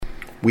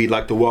We'd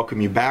like to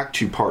welcome you back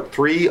to part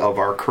 3 of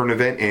our current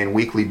event and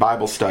weekly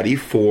Bible study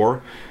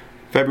for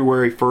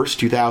February 1st,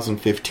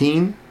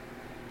 2015.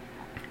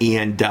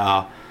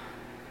 And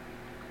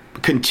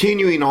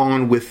continuing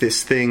on with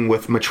this thing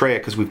with Maitreya,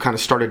 because we've kind of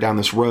started down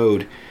this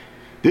road.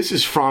 This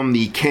is from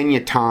the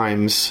Kenya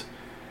Times,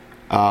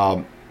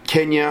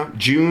 Kenya,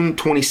 June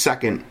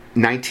 22nd,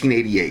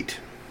 1988.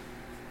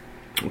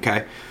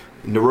 Okay,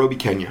 Nairobi,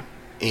 Kenya.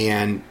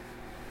 And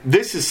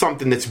this is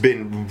something that's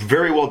been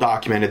very well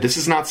documented. This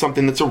is not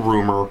something that's a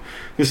rumor.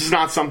 This is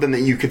not something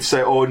that you could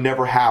say, oh, it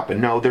never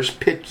happened. No, there's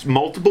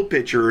multiple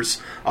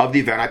pictures of the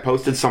event. I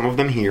posted some of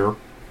them here.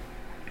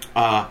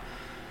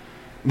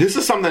 This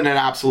is something that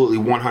absolutely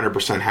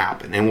 100%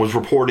 happened and was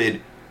reported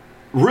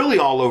really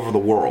all over the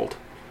world.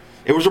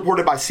 It was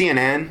reported by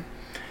CNN,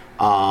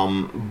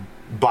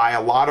 by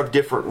a lot of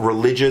different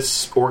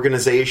religious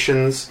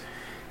organizations.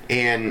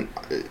 And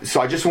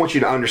so I just want you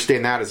to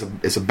understand that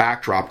as a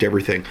backdrop to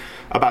everything.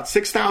 About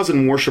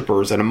 6,000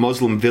 worshippers at a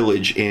Muslim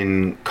village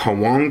in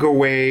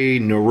Kawangware,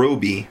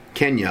 Nairobi,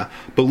 Kenya,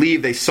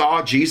 believe they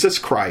saw Jesus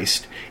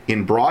Christ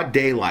in broad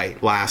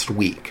daylight last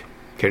week.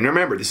 Okay, now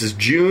remember, this is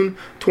June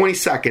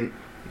 22nd,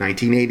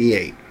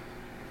 1988.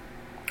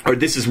 Or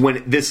this is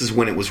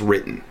when it was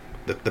written,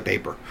 the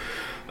paper.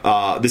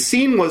 The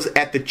scene was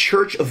at the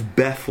Church of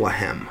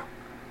Bethlehem.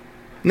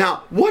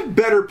 Now, what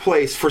better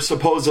place for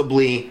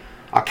supposedly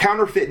a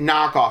counterfeit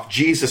knockoff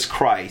Jesus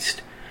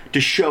Christ to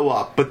show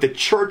up but the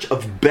Church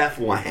of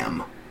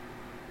Bethlehem,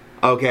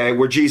 okay,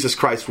 where Jesus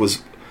Christ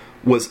was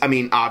I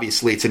mean,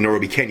 obviously it's in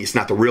Nairobi, Kenya. It's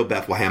not the real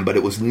Bethlehem, but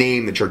it was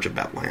named the Church of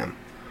Bethlehem,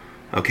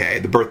 okay,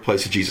 the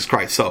birthplace of Jesus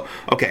Christ. So,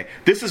 okay,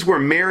 this is where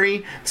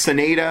Mary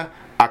Seneda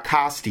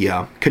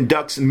Akastia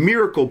conducts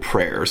miracle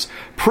prayers,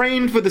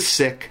 praying for the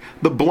sick,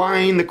 the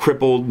blind, the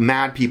crippled,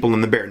 mad people,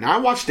 and the bare. Now, I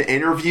watched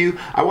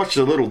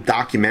a little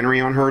documentary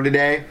on her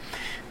today.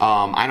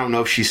 I don't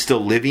know if she's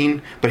still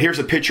living, but here's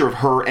a picture of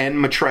her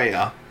and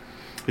Maitreya.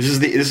 This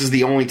is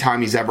the only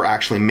time he's ever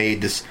actually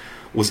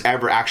was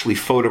ever actually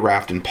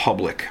photographed in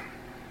public.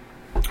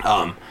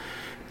 And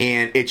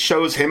it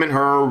shows him and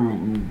her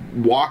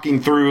walking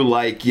through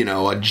like,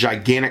 a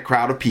gigantic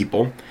crowd of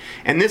people.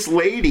 And this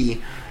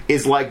lady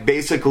is like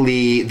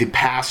basically the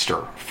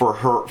pastor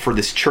for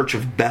this Church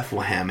of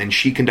Bethlehem, and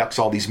she conducts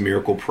all these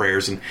miracle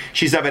prayers, and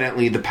she's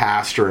evidently the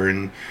pastor,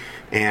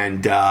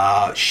 and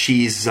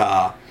she's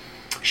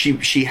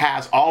She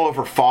has all of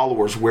her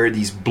followers wear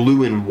these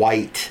blue and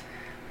white,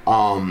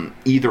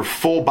 either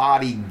full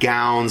body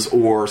gowns,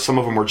 or some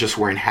of them were just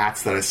wearing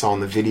hats that I saw in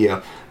the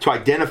video to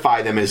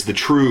identify them as the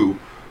true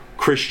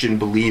Christian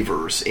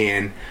believers.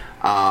 And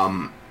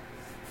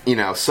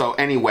so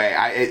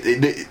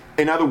anyway,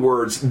 in other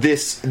words,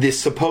 this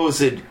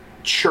supposed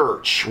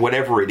church,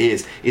 whatever it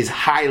is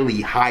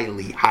highly,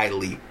 highly,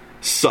 highly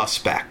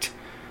suspect.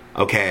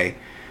 Okay,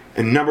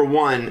 and number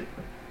one,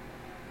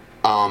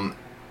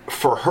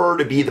 for her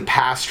to be the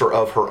pastor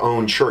of her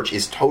own church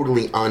is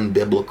totally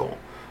unbiblical.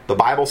 The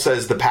Bible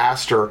says the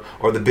pastor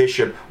or the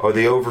bishop or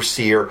the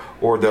overseer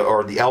or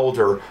the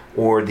elder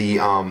or the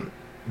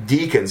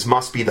deacons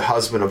must be the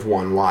husband of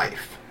one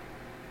wife.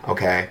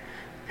 Okay,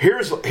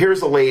 here's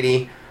a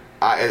lady.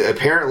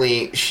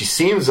 Apparently, she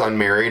seems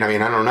unmarried. I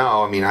mean, I don't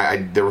know. I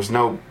mean, there was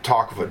no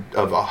talk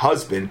of a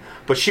husband,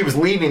 but she was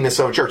leading this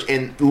own church,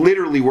 and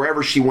literally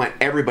wherever she went,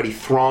 everybody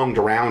thronged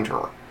around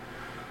her.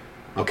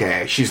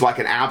 Okay, she's like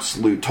an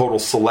absolute total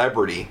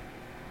celebrity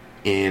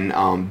in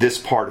this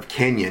part of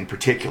Kenya in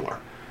particular.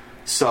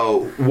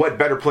 So what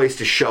better place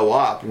to show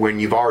up when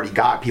you've already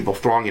got people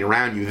thronging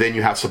around you than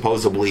you have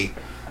supposedly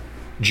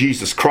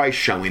Jesus Christ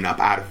showing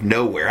up out of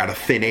nowhere, out of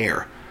thin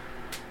air.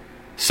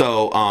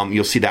 So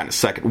you'll see that in a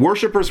second.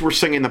 Worshippers were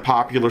singing the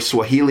popular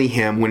Swahili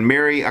hymn when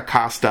Mary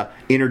Acosta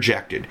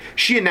interjected.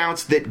 She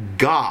announced that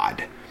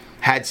God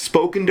had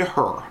spoken to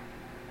her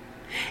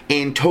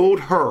and told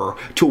her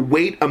to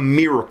wait a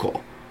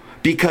miracle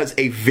because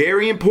a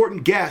very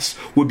important guest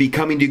would be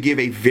coming to give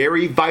a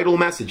very vital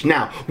message.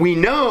 Now, we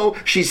know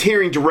she's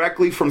hearing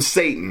directly from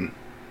Satan,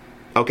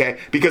 okay,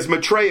 because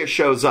Maitreya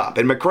shows up,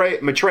 and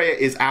Maitreya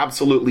is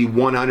absolutely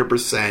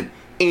 100%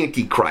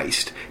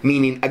 antichrist,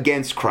 meaning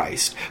against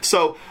Christ.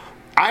 So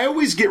I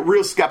always get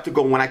real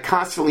skeptical when I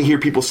constantly hear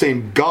people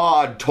saying,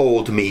 God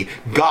told me,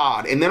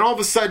 God. And then all of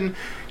a sudden,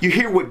 you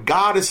hear what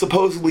God is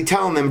supposedly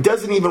telling them. It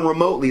doesn't even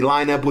remotely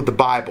line up with the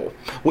Bible.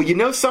 Well, you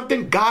know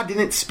something? God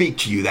didn't speak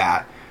to you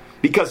that.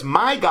 Because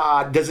my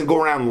God doesn't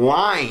go around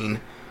lying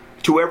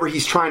to whoever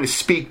he's trying to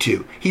speak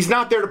to. He's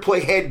not there to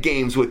play head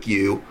games with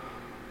you,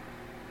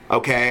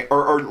 okay,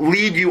 or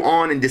lead you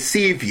on and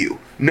deceive you.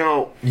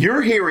 No,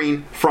 you're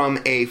hearing from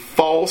a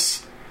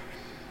false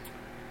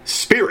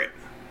spirit.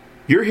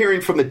 You're hearing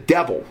from the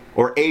devil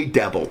or a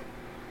devil,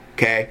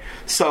 okay?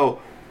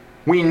 So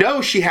we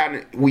know she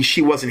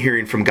wasn't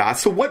hearing from God.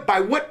 So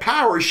by what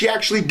power is she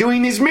actually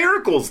doing these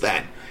miracles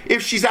then?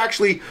 If she's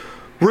actually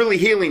really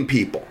healing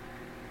people?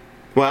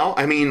 Well,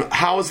 I mean,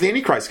 how is the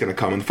Antichrist going to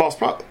come? And the false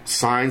prophet?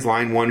 Signs,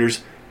 lying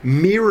wonders,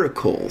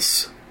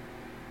 miracles.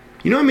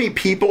 You know how many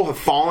people have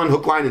fallen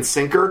hook, line, and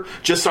sinker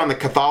just on the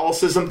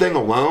Catholicism thing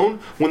alone?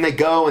 When they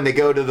go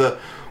to the,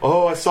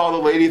 I saw the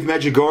Lady of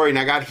Medjugorje and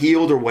I got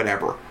healed or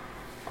whatever.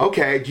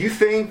 Okay, do you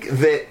think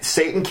that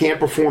Satan can't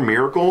perform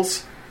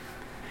miracles?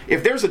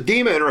 If there's a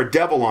demon or a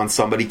devil on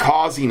somebody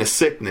causing a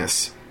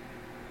sickness,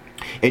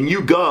 and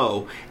you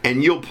go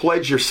and you'll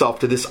pledge yourself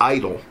to this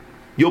idol,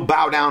 you'll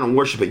bow down and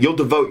worship it, you'll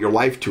devote your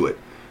life to it,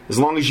 as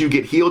long as you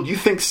get healed, you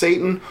think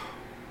Satan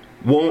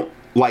won't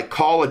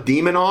call a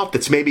demon off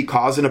that's maybe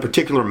causing a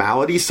particular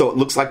malady so it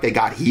looks like they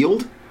got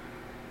healed?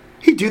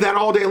 He'd do that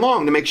all day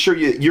long to make sure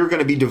you're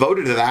going to be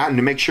devoted to that and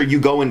to make sure you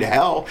go into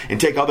hell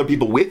and take other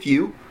people with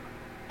you.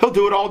 He'll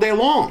do it all day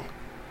long.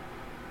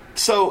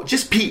 So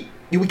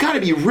we got to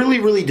be really,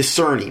 really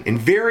discerning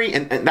and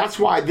and that's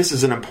why this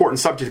is an important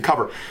subject to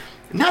cover.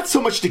 Not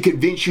so much to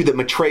convince you that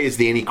Maitreya is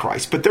the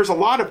Antichrist, but there's a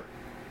lot of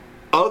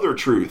other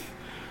truth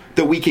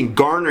that we can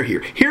garner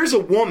here. Here's a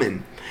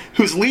woman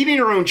who's leading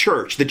her own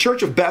church, the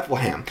Church of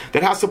Bethlehem,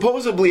 that has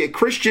supposedly a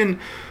Christian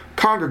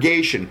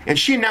congregation, and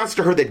she announced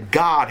to her that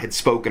God had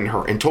spoken to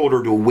her and told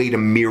her to await a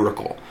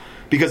miracle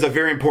because a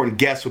very important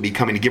guest would be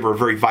coming to give her a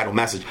very vital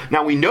message.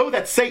 Now we know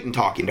that's Satan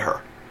talking to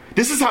her.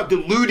 This is how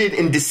deluded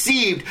and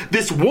deceived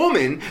this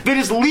woman that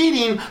is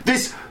leading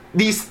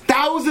these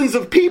thousands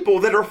of people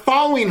that are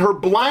following her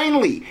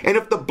blindly. And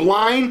if the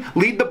blind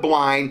lead the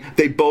blind,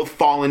 they both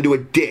fall into a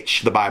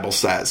ditch, the Bible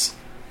says.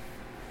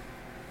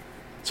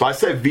 So I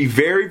said, be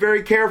very,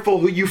 very careful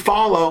who you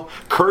follow.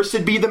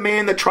 Cursed be the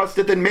man that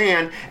trusteth in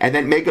man, and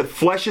that maketh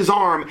flesh his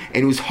arm,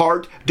 and whose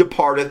heart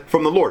departeth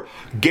from the Lord.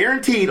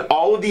 Guaranteed,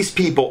 all of these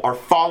people are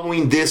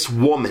following this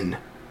woman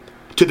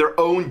to their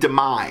own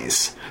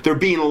demise. They're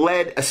being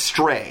led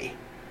astray.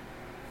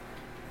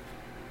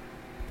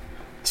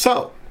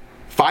 So,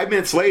 5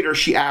 minutes later,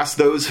 she asked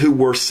those who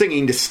were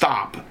singing to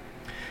stop,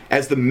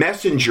 as the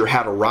messenger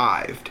had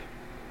arrived.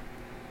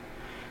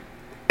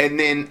 And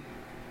then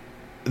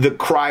the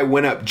cry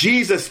went up,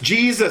 Jesus,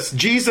 Jesus,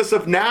 Jesus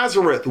of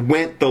Nazareth,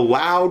 went the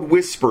loud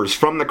whispers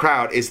from the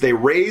crowd as they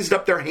raised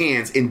up their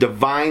hands in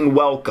divine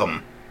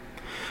welcome.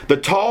 The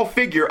tall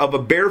figure of a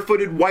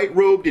barefooted,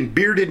 white-robed and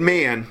bearded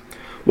man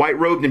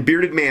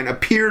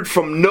appeared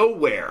from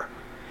nowhere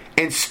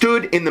and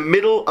stood in the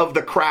middle of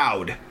the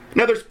crowd.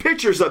 Now there's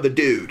pictures of the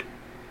dude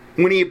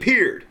when he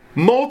appeared.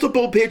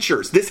 Multiple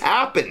pictures. This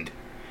happened.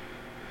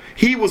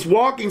 He was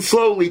walking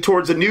slowly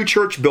towards a new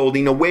church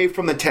building away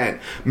from the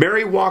tent.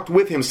 Mary walked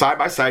with him side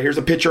by side. Here's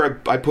a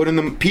picture I put in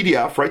the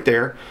PDF right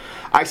there.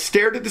 I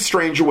stared at the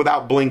stranger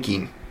without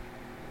blinking.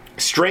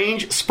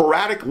 Strange,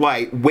 sporadic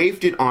light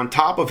wafted on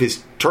top of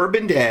his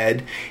turbaned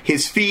head,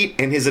 his feet,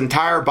 and his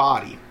entire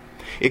body.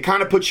 It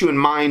kind of puts you in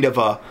mind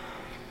of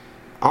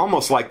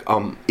almost like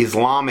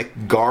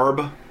Islamic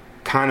garb,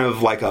 kind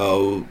of like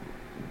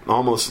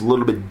almost a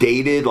little bit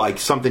dated, like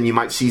something you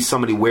might see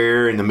somebody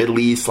wear in the Middle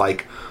East,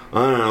 like,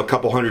 I don't know, a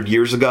couple hundred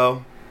years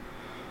ago.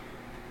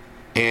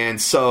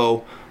 And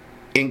so,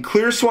 in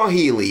clear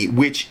Swahili,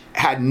 which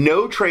had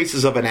no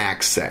traces of an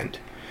accent,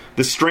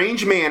 the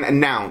strange man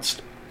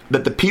announced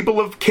that the people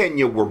of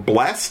Kenya were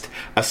blessed,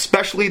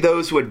 especially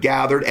those who had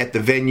gathered at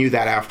the venue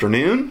that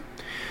afternoon.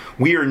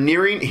 We are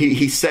nearing,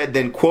 he said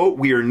then, quote,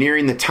 we are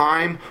nearing the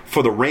time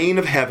for the reign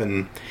of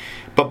heaven.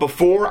 But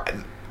before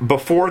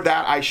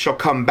that I shall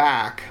come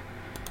back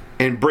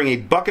and bring a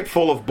bucket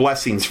full of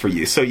blessings for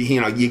you. So,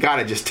 you got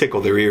to just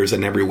tickle their ears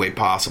in every way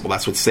possible.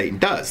 That's what Satan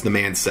does, the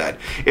man said.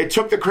 It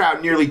took the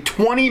crowd nearly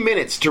 20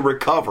 minutes to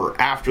recover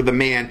after the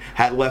man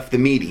had left the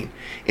meeting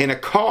in a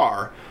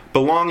car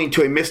belonging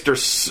to a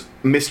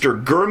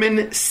Mr.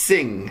 Gurman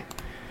Singh,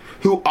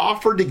 who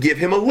offered to give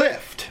him a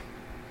lift.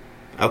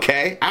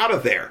 Okay, out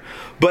of there.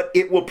 But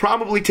it will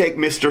probably take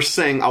Mr.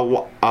 Singh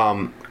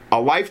a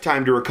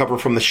lifetime to recover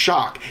from the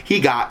shock he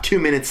got 2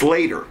 minutes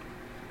later.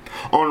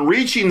 On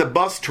reaching the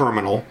bus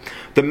terminal,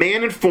 the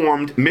man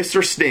informed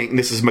Mr. Singh,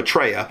 this is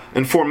Maitreya,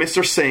 informed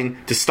Mr. Singh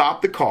to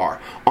stop the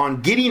car.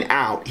 On getting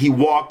out, he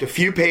walked a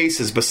few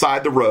paces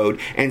beside the road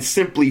and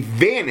simply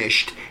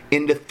vanished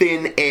into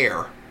thin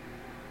air.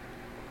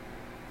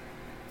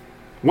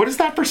 What is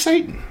that for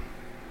Satan?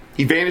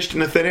 He vanished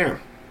into thin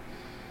air.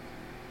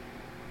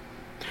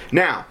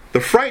 Now, the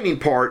frightening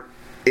part,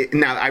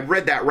 now I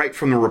read that right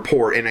from the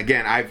report, and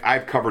again,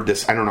 I've covered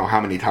this I don't know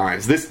how many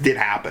times. This did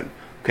happen.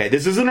 Okay,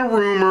 this isn't a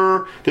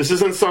rumor. This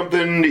isn't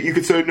something that you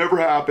could say it never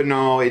happened.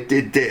 No, it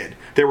did.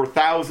 There were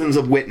thousands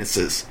of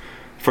witnesses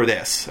for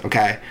this.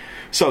 Okay,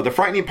 so the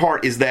frightening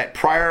part is that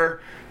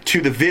prior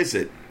to the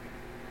visit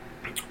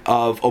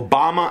of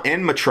Obama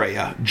and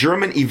Maitreya,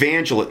 German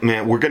evangelist,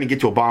 man, we're going to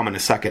get to Obama in a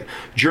second,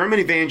 German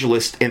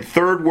evangelist and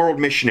third world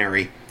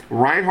missionary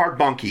Reinhard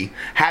Bonnke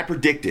had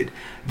predicted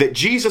that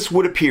Jesus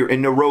would appear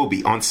in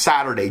Nairobi on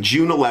Saturday,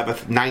 June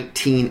 11th,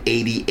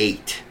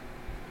 1988.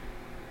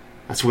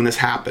 That's when this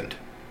happened.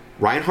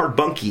 Reinhard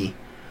Bonnke,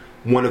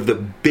 one of the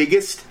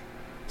biggest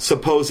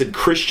supposed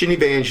Christian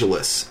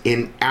evangelists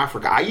in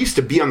Africa. I used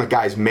to be on the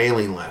guy's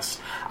mailing list.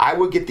 I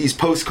would get these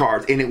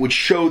postcards and it would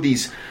show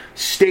these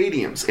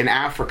stadiums in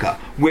Africa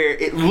where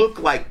it looked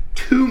like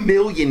 2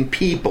 million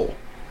people.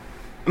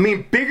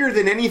 bigger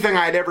than anything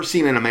I'd ever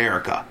seen in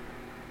America.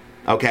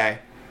 Okay?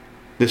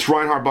 This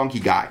Reinhard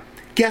Bonnke guy.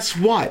 Guess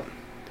what?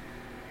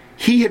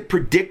 He had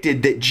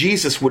predicted that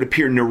Jesus would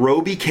appear in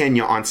Nairobi,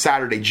 Kenya on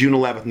Saturday, June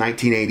 11th,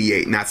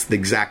 1988, and that's the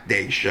exact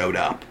day he showed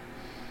up.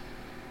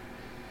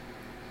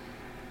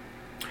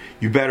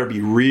 You better be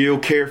real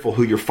careful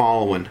who you're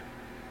following.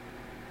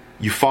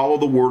 You follow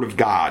the Word of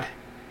God.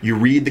 You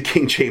read the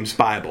King James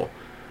Bible.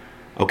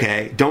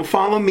 Okay? Don't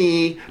follow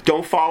me.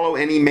 Don't follow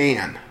any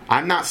man.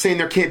 I'm not saying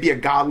there can't be a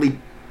godly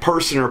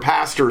person or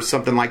pastor or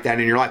something like that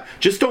in your life.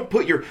 Just don't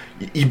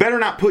you better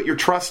not put your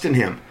trust in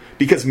him.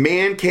 Because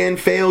man can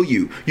fail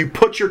you. You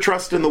put your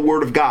trust in the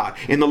Word of God,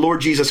 in the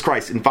Lord Jesus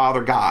Christ, in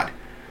Father God.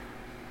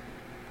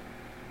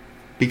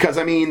 Because,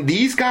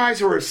 these guys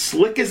are as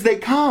slick as they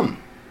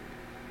come.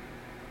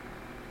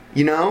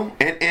 You know?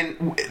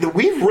 And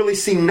we've really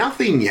seen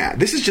nothing yet.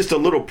 This is just a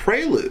little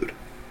prelude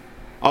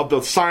of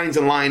the signs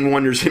and lying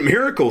wonders and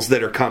miracles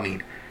that are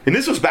coming. And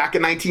this was back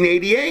in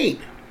 1988.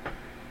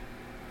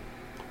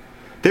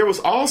 There was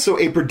also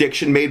a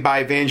prediction made by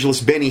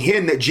evangelist Benny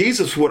Hinn that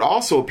Jesus would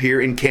also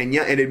appear in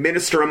Kenya and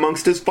administer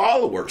amongst his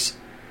followers.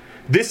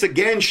 This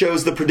again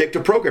shows the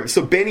predictive program.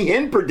 So Benny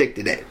Hinn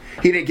predicted it.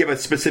 He didn't give a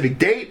specific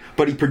date,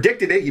 but he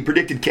predicted it. He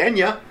predicted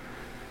Kenya.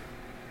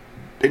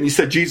 And he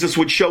said Jesus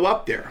would show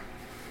up there.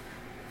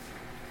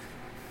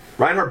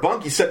 Reinhard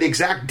Bonnke said the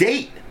exact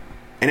date,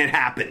 and it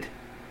happened.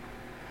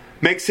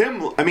 Makes him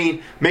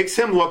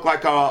look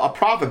like a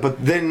prophet,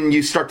 but then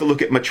you start to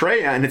look at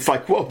Maitreya, and it's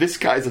like, whoa, this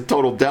guy's a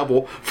total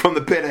devil from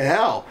the pit of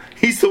hell.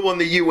 He's the one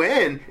the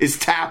UN is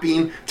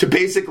tapping to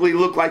basically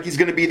look like he's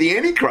going to be the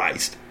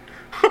Antichrist.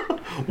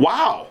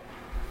 Wow.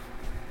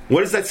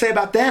 What does that say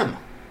about them?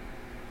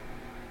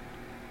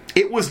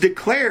 It was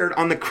declared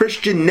on the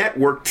Christian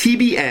network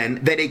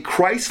TBN that a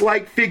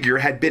Christ-like figure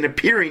had been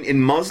appearing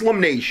in Muslim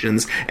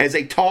nations as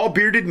a tall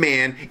bearded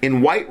man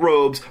in white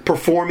robes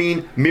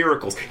performing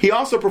miracles. He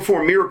also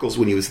performed miracles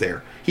when he was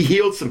there. He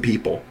healed some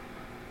people.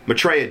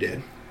 Maitreya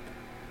did.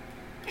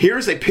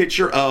 Here's a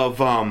picture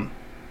of,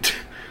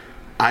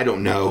 I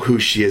don't know who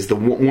she is,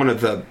 one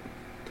of the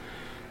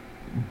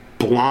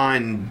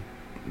blonde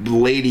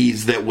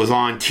ladies that was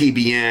on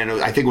TBN.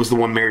 I think it was the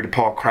one married to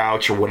Paul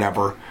Crouch or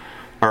whatever.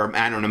 Or,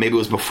 I don't know, maybe it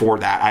was before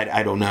that.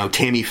 I don't know.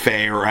 Tammy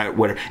Faye or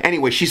whatever.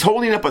 Anyway, she's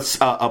holding up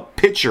a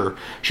picture.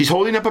 She's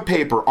holding up a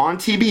paper on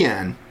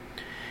TBN.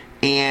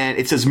 And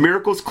it says,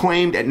 Miracles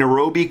Claimed at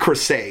Nairobi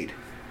Crusade.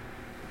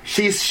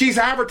 She's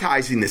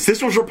advertising this.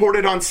 This was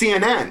reported on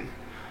CNN.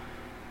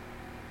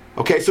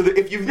 Okay, so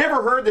if you've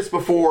never heard this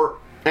before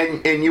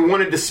and you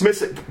want to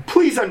dismiss it,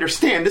 please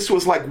understand this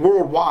was like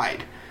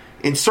worldwide.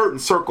 In certain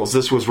circles,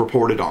 this was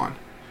reported on.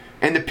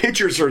 And the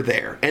pictures are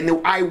there. And the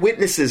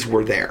eyewitnesses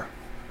were there.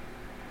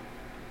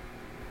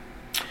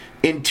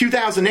 In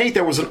 2008,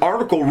 there was an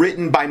article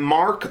written by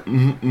Mark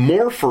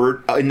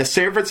Morford in the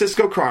San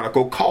Francisco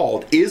Chronicle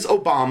called, Is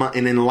Obama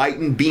an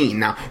Enlightened Being?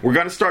 Now, we're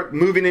going to start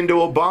moving into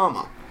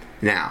Obama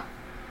now.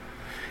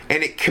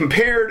 And it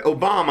compared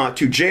Obama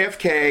to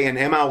JFK and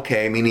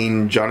MLK,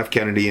 meaning John F.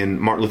 Kennedy and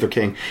Martin Luther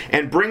King,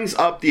 and brings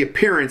up the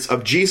appearance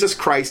of Jesus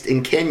Christ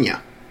in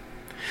Kenya.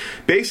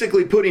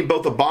 Basically putting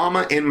both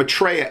Obama and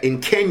Maitreya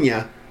in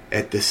Kenya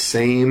at the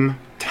same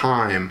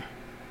time.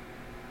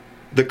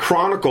 The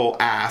Chronicle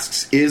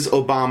asks, is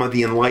Obama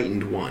the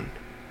enlightened one?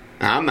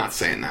 Now, I'm not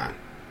saying that.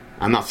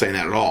 I'm not saying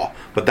that at all.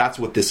 But that's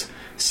what this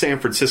San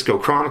Francisco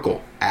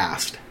Chronicle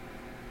asked.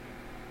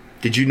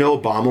 Did you know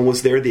Obama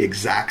was there the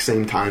exact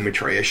same time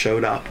Maitreya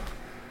showed up?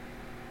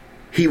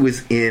 He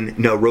was in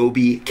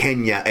Nairobi,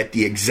 Kenya at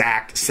the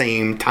exact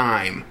same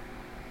time.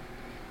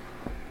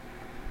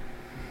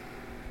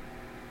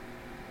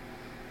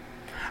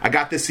 I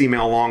got this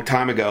email a long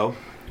time ago.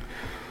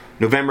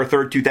 November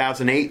 3rd,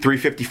 2008,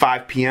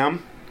 3:55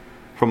 p.m.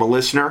 from a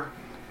listener.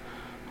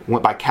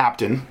 Went by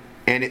Captain.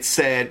 And he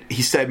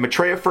said,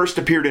 Maitreya first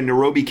appeared in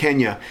Nairobi,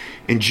 Kenya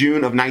in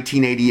June of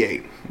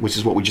 1988, which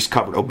is what we just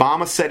covered.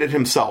 Obama said it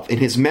himself. In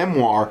his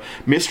memoir,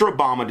 Mr.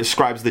 Obama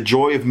describes the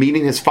joy of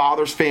meeting his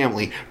father's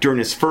family during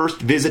his first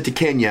visit to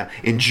Kenya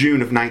in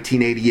June of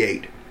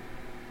 1988.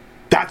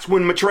 That's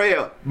when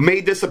Maitreya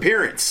made this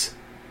appearance.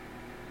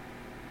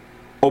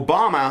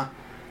 Obama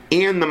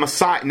and the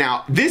Messiah.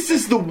 Now, this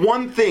is the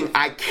one thing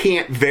I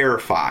can't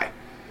verify.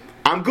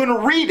 I'm going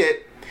to read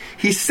it.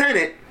 He sent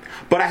it,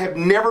 but I have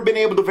never been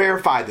able to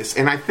verify this.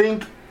 And I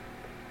think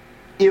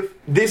if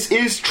this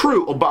is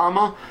true,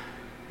 Obama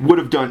would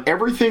have done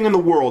everything in the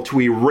world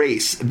to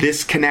erase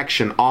this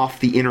connection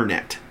off the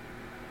internet.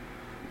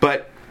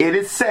 But it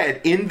is said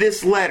in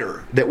this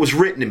letter that was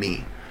written to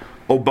me,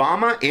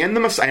 Obama and the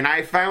Messiah, and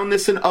I found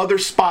this in other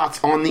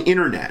spots on the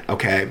internet,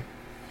 okay?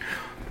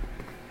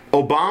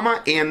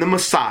 Obama and the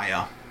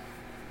Messiah,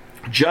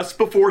 just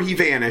before he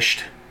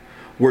vanished,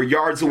 were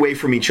yards away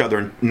from each other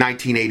in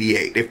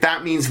 1988. If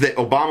that means that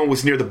Obama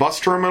was near the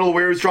bus terminal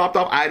where he was dropped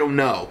off, I don't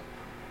know.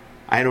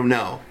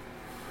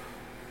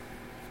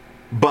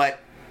 But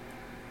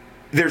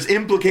there's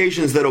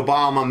implications that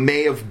Obama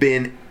may have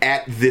been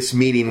at this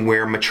meeting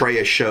where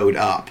Maitreya showed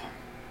up.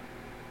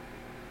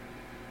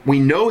 We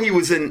know he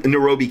was in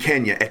Nairobi,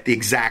 Kenya at the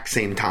exact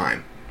same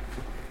time.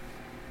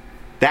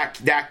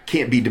 That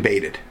can't be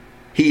debated.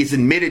 He's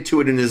admitted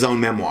to it in his own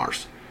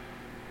memoirs,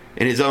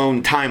 in his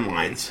own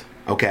timelines,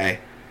 okay?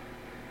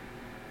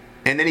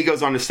 And then he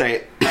goes on to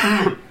say,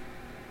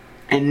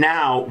 and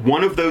now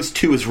one of those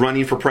two is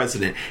running for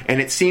president,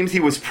 and it seems he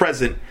was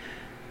present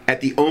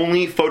at the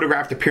only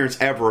photographed appearance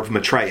ever of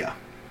Maitreya,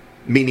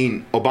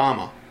 meaning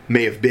Obama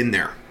may have been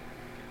there.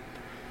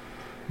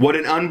 What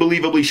an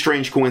unbelievably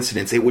strange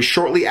coincidence. It was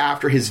shortly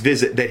after his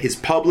visit that his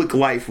public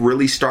life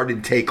really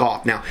started to take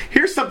off. Now,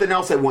 here's something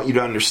else I want you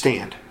to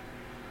understand.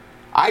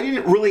 I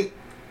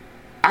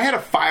had a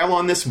file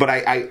on this, but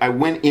I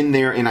went in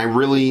there and I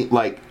really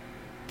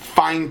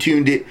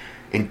fine-tuned it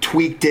and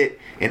tweaked it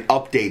and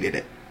updated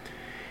it.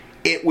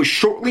 It was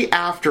shortly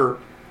after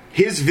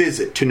his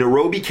visit to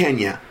Nairobi,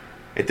 Kenya,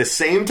 at the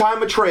same time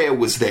Maitreya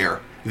was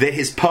there, that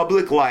his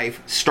public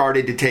life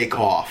started to take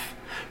off.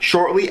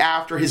 Shortly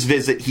after his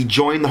visit, he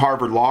joined the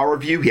Harvard Law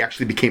Review. He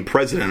actually became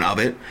president of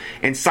it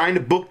and signed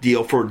a book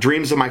deal for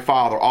Dreams of My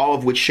Father, all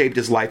of which shaped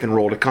his life and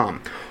role to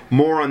come.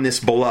 More on this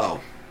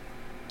below.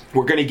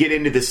 We're going to get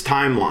into this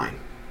timeline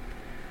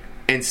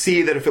and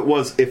see that if it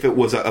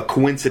was a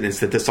coincidence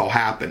that this all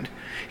happened.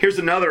 Here's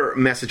another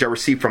message I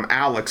received from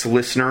Alex, a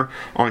listener,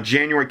 on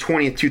January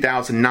 20th,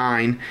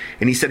 2009.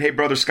 And he said, "Hey,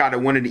 Brother Scott, I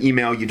wanted to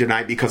email you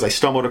tonight because I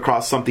stumbled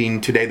across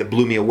something today that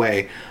blew me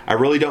away. I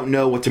really don't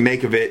know what to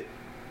make of it,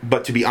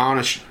 but to be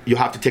honest, you'll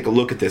have to take a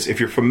look at this. If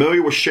you're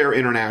familiar with Share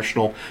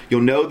International,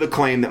 you'll know the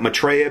claim that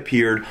Maitreya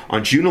appeared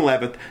on June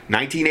 11th,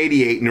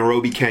 1988 in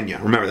Nairobi, Kenya.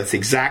 Remember, that's the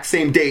exact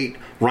same date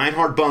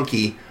Reinhard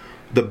Bonnke,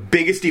 the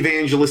biggest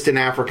evangelist in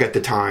Africa at the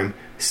time,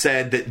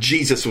 said that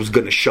Jesus was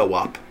going to show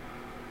up.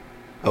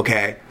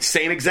 Okay?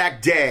 Same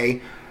exact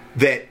day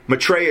that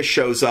Maitreya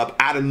shows up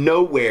out of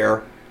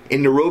nowhere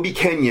in Nairobi,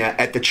 Kenya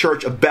at the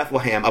Church of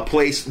Bethlehem, a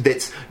place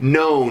that's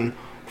known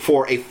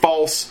for a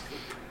false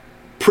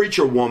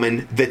preacher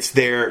woman that's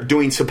there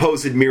doing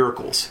supposed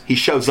miracles. He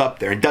shows up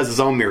there and does his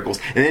own miracles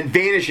and then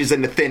vanishes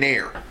into thin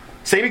air.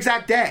 Same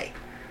exact day.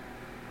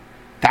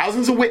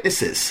 Thousands of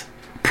witnesses.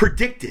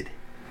 Predicted.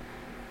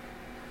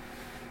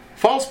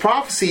 False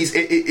prophecies,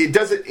 it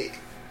doesn't...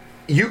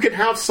 You can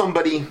have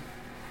somebody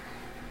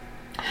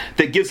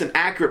that gives an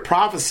accurate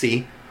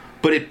prophecy,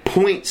 but it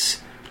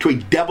points to a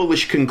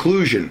devilish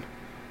conclusion.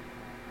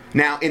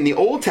 Now, in the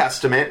Old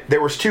Testament, there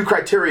was two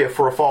criteria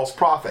for a false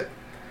prophet.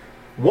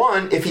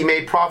 One, if he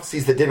made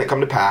prophecies that didn't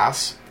come to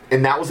pass,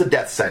 and that was a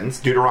death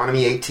sentence,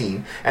 Deuteronomy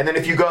 18. And then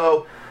if you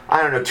go,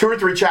 2 or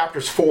 3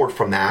 chapters forward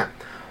from that,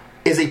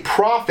 is a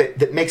prophet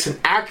that makes an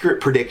accurate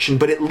prediction,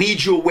 but it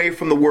leads you away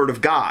from the Word of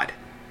God.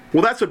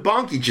 Well, that's what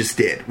Bonnke just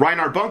did.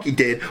 Reinhard Bonnke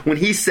did when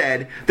he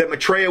said that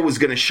Maitreya was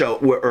going to show,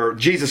 or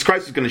Jesus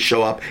Christ was going to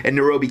show up in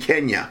Nairobi,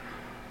 Kenya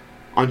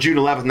on June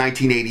 11th,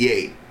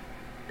 1988.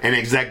 And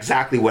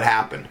exactly what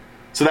happened.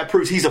 So that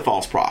proves he's a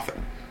false prophet.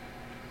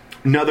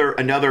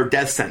 Another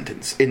death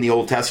sentence in the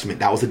Old Testament.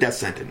 That was a death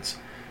sentence.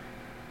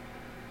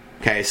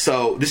 Okay,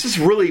 so this is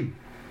really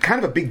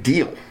kind of a big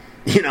deal,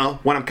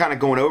 when I'm kind of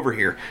going over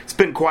here. It's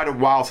been quite a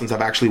while since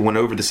I've actually went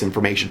over this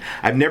information.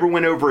 I've never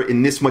went over it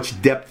in this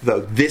much depth, though,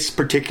 this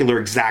particular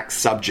exact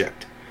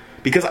subject.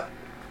 Because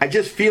I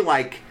just feel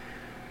like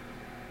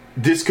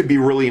this could be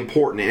really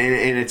important.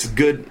 And it's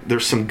good.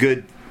 There's some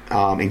good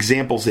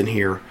examples in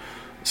here.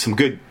 Some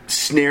good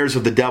snares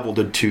of the devil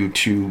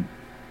to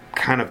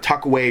kind of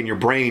tuck away in your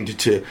brain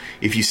to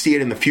if you see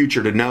it in the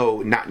future to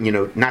know not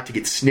to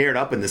get snared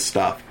up in this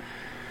stuff.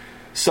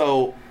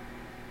 So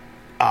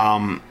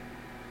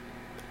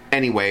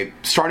anyway,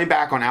 starting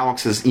back on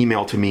Alex's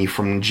email to me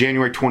from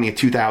January 20th,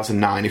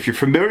 2009, if you're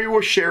familiar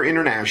with Share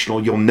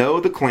International, you'll know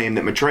the claim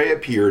that Maitreya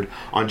appeared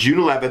on June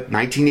 11th,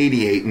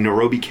 1988 in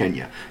Nairobi,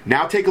 Kenya.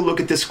 Now take a look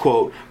at this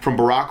quote from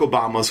Barack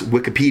Obama's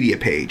Wikipedia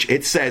page.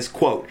 It says,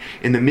 quote,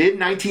 "In the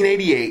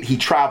mid-1988, he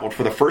traveled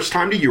for the first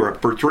time to Europe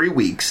for 3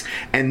 weeks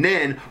and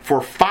then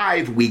for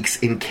 5 weeks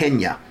in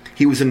Kenya."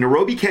 He was in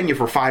Nairobi, Kenya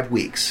for 5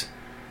 weeks,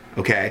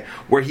 okay,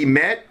 where he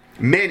met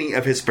many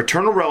of his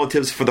paternal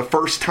relatives for the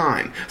first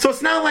time. So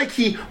it's not like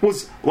he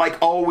was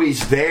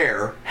always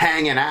there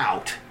hanging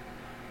out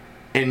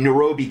in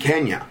Nairobi,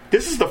 Kenya.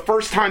 This is the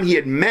first time he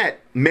had met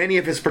many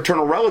of his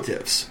paternal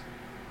relatives.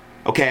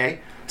 Okay?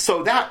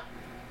 So that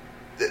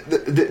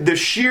the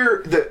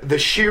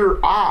sheer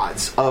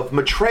odds of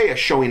Maitreya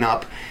showing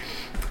up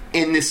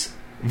in this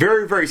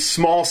very, very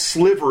small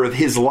sliver of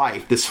his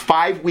life, this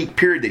 5-week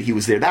period that he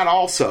was there, the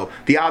odds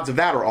of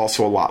that are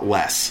also a lot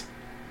less.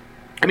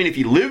 I mean, if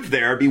he lived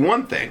there, it'd be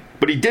one thing,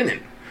 but he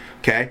didn't.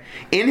 Okay?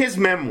 In his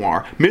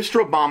memoir,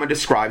 Mr. Obama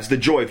describes the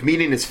joy of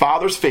meeting his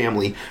father's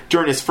family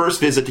during his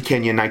first visit to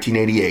Kenya in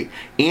 1988.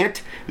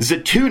 Aunt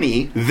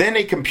Zetuni, then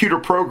a computer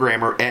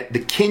programmer at the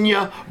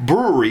Kenya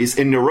Breweries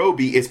in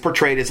Nairobi, is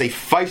portrayed as a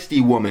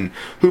feisty woman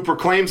who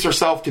proclaims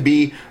herself to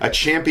be a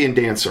champion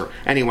dancer.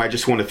 Anyway, I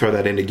just want to throw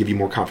that in to give you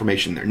more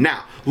confirmation there.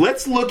 Now,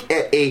 let's look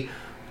at a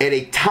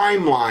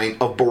timeline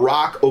of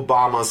Barack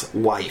Obama's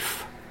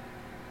life.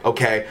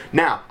 Okay,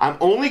 now I'm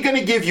only going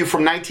to give you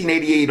from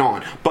 1988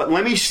 on, but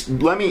let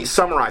me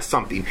summarize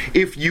something.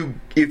 If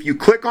you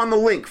click on the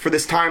link for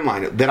this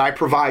timeline that I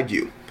provide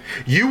you,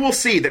 you will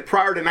see that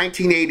prior to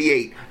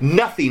 1988,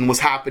 nothing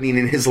was happening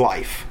in his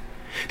life.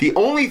 The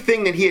only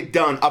thing that he had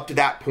done up to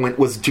that point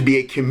was to be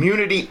a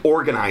community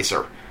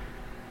organizer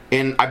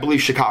in, I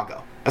believe,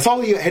 Chicago. That's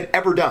all he had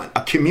ever done,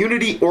 a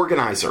community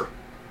organizer.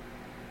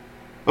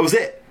 That was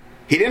it.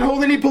 He didn't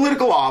hold any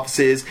political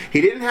offices.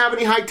 He didn't have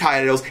any high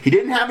titles. He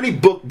didn't have any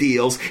book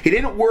deals. He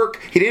didn't work.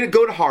 He didn't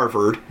go to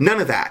Harvard. None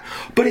of that.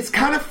 But it's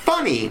kind of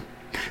funny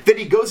that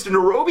he goes to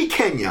Nairobi,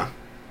 Kenya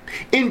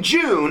in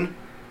June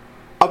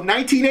of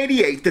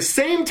 1988, the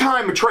same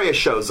time Maitreya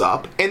shows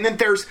up, and then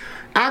there's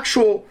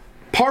actual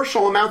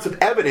partial amounts of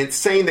evidence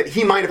saying that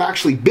he might have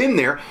actually been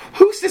there.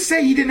 Who's to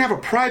say he didn't have a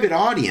private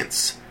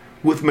audience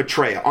with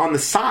Maitreya on the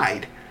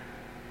side?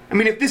 I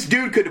mean, if this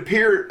dude could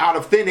appear out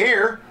of thin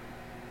air,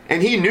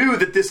 and he knew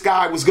that this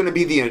guy was going to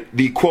be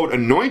the quote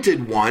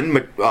anointed one,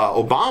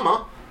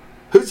 Obama,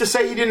 who's to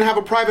say he didn't have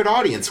a private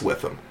audience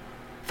with him?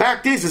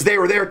 Fact is they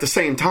were there at the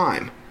same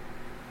time.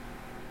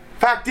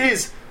 Fact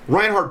is,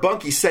 Reinhard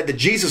Bonnke said that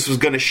Jesus was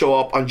going to show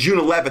up on June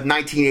 11th,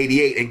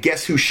 1988, and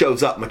guess who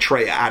shows up?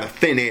 Maitreya, out of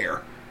thin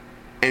air,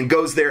 and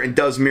goes there and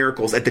does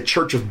miracles at the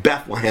Church of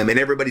Bethlehem, and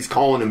everybody's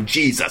calling him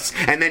Jesus,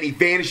 and then he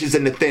vanishes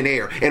into thin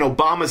air, and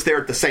Obama's there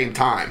at the same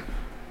time.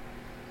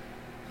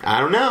 I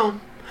don't know.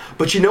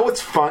 But you know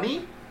what's funny?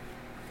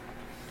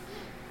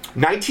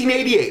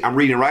 1988, I'm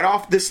reading right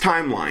off this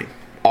timeline,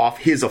 off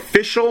Obama's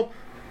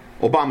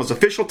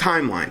official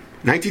timeline.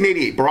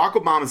 1988, Barack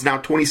Obama is now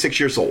 26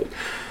 years old.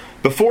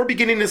 Before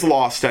beginning his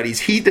law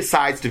studies, he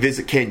decides to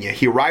visit Kenya.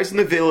 He arrives in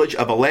the village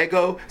of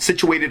Alego,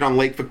 situated on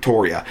Lake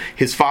Victoria,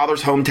 his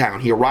father's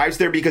hometown. He arrives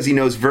there because he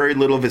knows very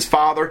little of his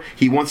father.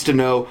 He wants to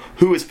know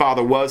who his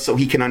father was so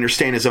he can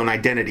understand his own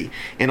identity.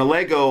 In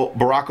Alego,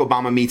 Barack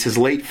Obama meets his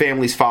late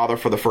family's father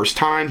for the first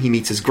time. He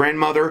meets his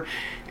grandmother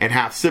and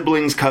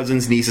half-siblings,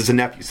 cousins, nieces, and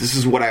nephews. This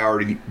is what I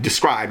already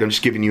described. I'm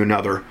just giving you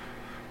another,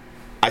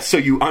 so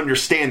you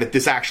understand that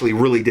this actually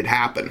really did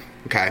happen,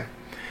 okay?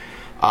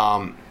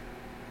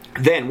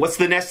 Then, what's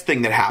the next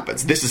thing that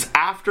happens? This is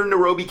after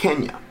Nairobi,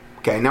 Kenya.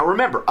 Okay, now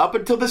remember, up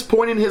until this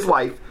point in his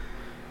life,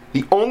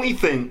 the only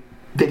thing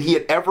that he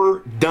had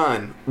ever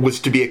done was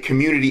to be a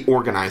community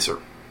organizer.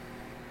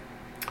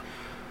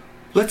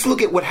 Let's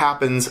look at what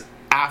happens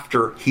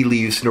after he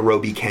leaves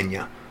Nairobi,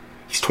 Kenya.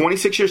 He's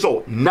 26 years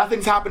old.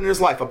 Nothing's happened in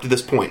his life up to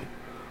this point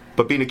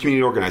but being a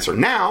community organizer.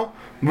 Now,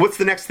 what's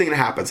the next thing that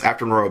happens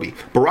after Nairobi?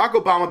 Barack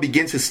Obama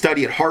begins his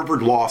study at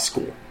Harvard Law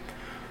School.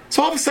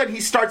 So all of a sudden,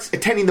 he starts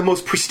attending the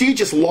most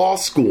prestigious law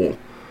school,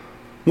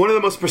 one of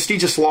the most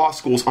prestigious law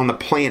schools on the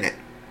planet.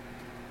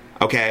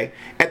 Okay?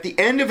 At the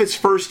end of his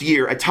first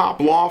year, a top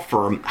law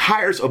firm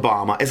hires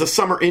Obama as a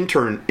summer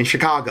intern in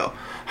Chicago.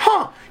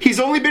 He's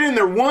only been in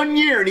there 1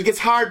 year and he gets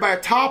hired by a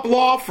top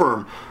law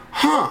firm.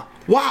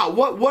 Wow,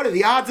 what are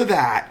the odds of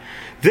that?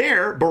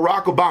 There,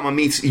 Barack Obama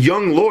meets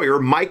young lawyer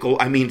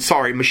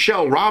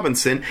Michelle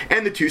Robinson,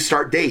 and the two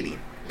start dating.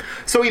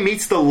 So he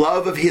meets the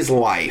love of his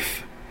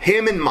life.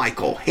 Him and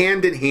Michael,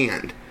 hand in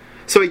hand.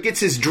 So he gets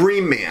his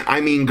dream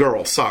man.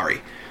 Girl,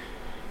 sorry.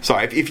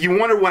 If you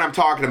wonder what I'm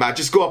talking about,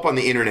 just go up on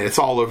the internet. It's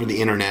all over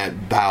the internet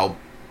about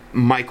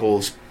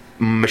Michelle's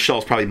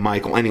probably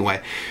Michael.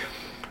 Anyway,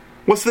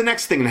 what's the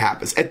next thing that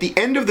happens? At the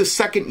end of the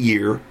second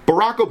year,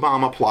 Barack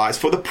Obama applies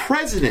for the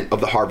president of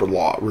the Harvard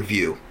Law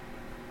Review.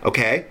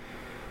 Okay?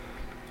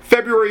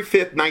 February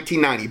 5th,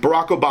 1990,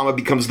 Barack Obama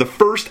becomes the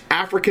first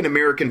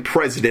African-American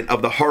president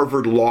of the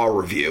Harvard Law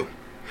Review.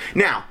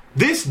 Now,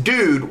 this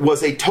dude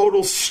was a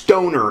total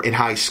stoner in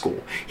high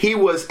school.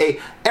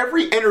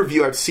 Every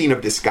interview I've seen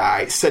of this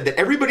guy said that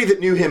everybody that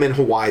knew him in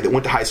Hawaii that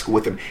went to high school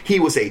with him, he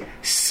was a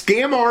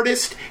scam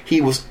artist. He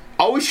was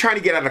always trying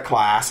to get out of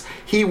class.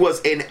 He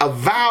was an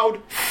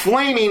avowed,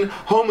 flaming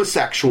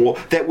homosexual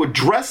that would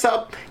dress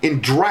up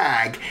in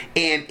drag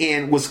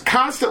and was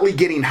constantly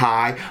getting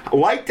high,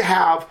 liked to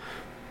have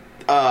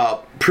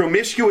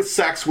promiscuous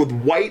sex with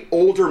white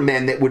older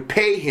men that would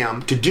pay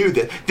him to do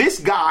this. This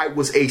guy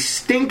was a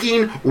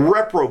stinking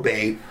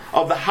reprobate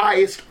of the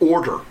highest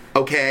order,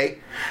 okay?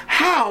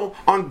 How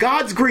on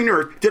God's green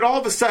earth did all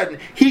of a sudden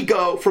he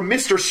go from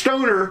Mr.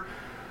 Stoner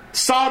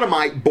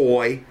sodomite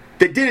boy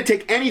that didn't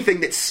take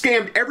anything, that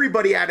scammed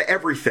everybody out of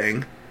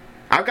everything?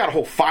 I've got a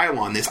whole file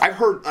on this. I've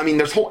heard,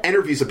 there's whole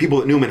interviews of people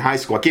that knew him in high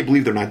school. I can't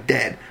believe they're not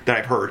dead that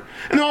I've heard.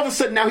 And then all of a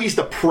sudden now he's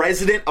the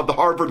president of the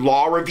Harvard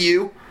Law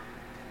Review.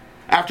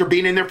 After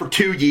being in there for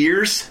 2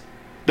 years,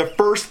 the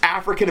first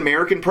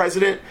African-American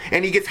president,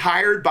 and he gets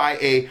hired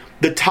by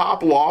the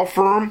top law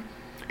firm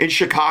in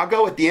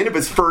Chicago at the end of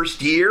his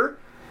first year.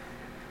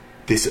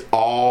 This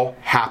all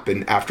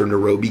happened after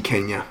Nairobi,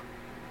 Kenya.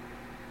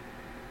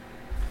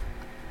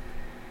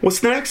 What's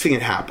the next thing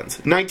that happens?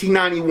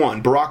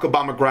 1991, Barack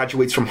Obama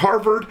graduates from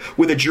Harvard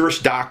with a Juris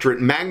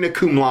Doctorate, magna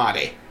cum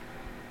laude.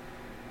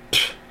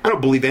 I don't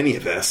believe any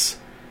of this.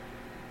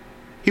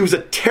 He was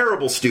a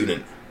terrible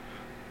student.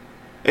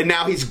 And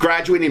now he's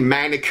graduating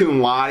magna cum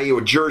laude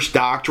or Juris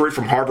Doctorate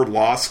from Harvard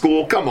Law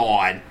School? Come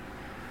on.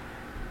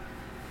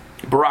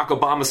 Barack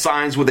Obama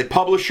signs with a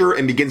publisher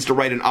and begins to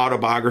write an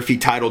autobiography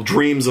titled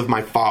Dreams of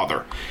My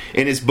Father.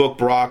 In his book,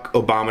 Barack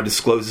Obama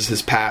discloses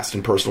his past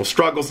and personal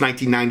struggles.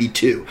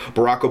 1992,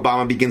 Barack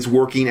Obama begins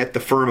working at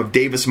the firm of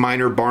Davis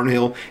Minor,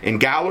 Barnhill, and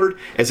Gallard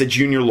as a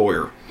junior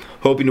lawyer,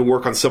 hoping to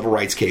work on civil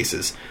rights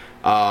cases.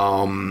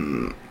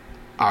 October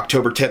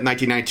 10th,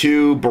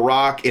 1992,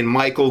 Barack and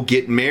Michael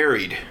get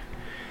married.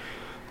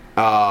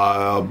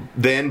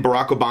 Then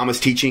Barack Obama's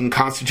teaching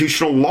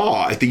constitutional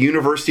law at the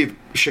University of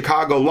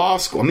Chicago Law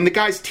School. I mean, the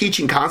guy's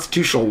teaching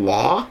constitutional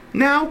law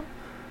now?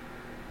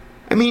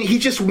 I mean, he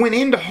just went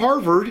into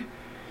Harvard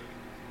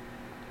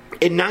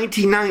in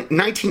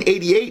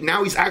 1988.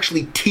 Now he's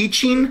actually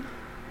teaching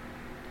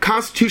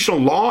constitutional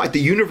law at the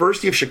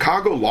University of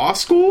Chicago Law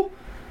School?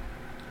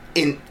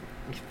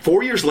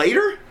 4 years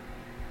later?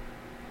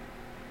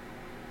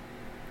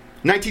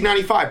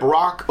 1995,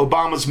 Barack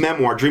Obama's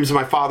memoir, Dreams of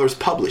My Father, is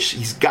published.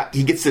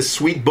 He gets this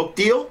sweet book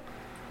deal.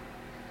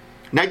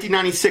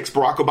 1996,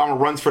 Barack Obama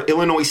runs for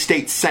Illinois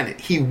State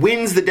Senate. He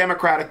wins the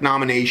Democratic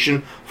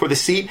nomination for the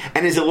seat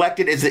and is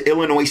elected as the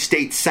Illinois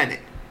State Senate.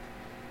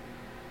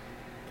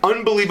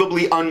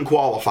 Unbelievably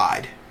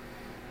unqualified,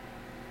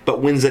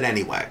 but wins it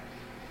anyway.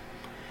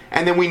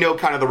 And then we know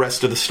kind of the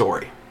rest of the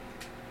story.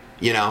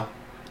 You know?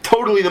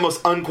 Totally the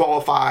most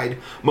unqualified,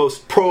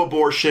 most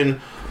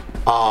pro-abortion,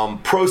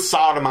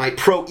 pro-sodomite,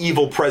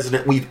 pro-evil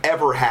president we've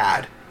ever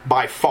had,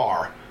 by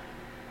far,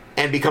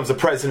 and becomes the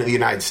president of the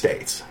United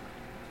States.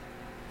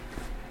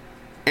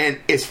 And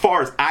as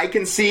far as I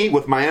can see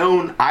with my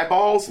own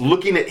eyeballs,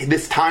 looking at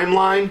this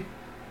timeline,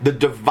 the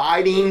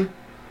dividing,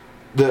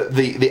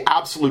 the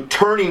absolute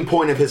turning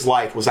point of his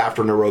life was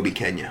after Nairobi,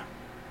 Kenya.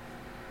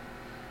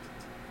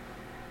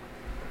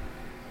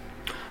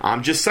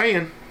 I'm just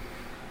saying.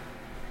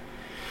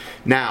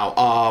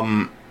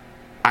 Now,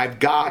 I've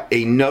got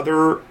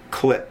another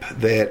clip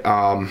that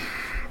I'm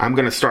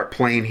going to start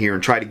playing here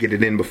and try to get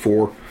it in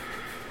before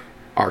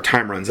our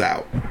time runs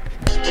out.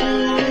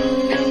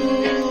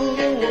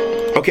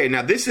 Okay,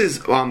 now this is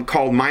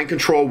called Mind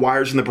Control,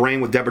 Wires in the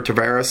Brain with Deborah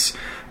Tavares.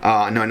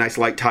 A nice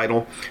light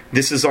title.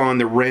 This is on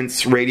the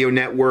Rense radio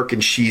network,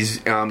 and she's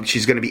going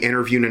to be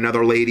interviewing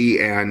another lady,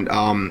 and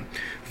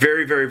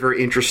very, very,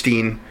 very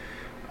interesting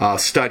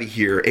study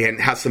here,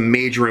 and has some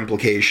major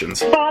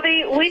implications.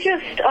 Bobby, we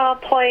just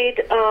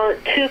played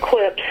 2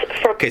 clips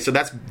from... Okay, so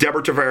that's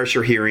Deborah Tavares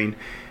you're hearing,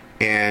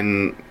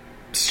 and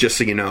just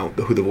so you know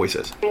who the voice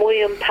is.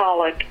 William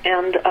Pollack,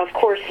 and of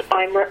course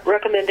I'm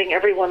recommending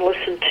everyone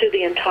listen to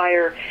the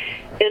entire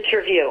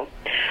interview.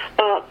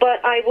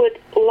 But I would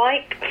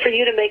like for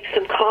you to make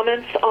some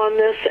comments on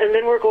this, and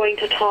then we're going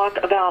to talk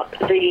about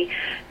the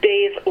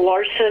Dave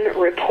Larson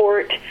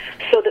report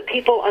so that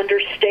people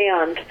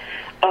understand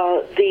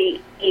the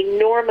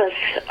enormous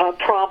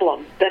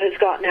problem that has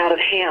gotten out of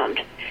hand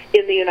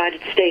in the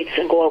United States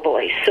and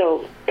globally.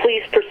 So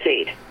please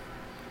proceed.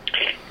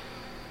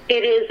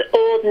 It is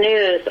old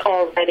news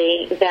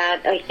already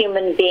that a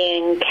human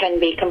being can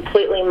be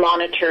completely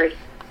monitored.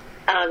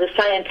 The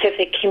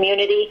scientific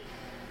community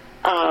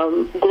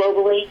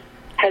globally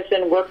has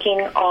been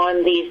working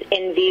on these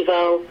in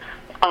vivo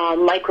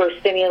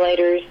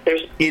microstimulators.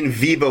 In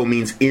vivo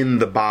means in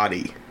the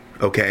body.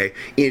 Okay?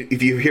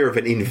 If you hear of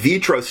an in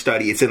vitro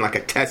study, it's in like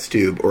a test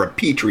tube or a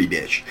petri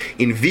dish.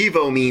 In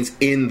vivo means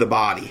in the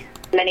body.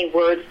 Many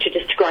words to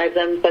describe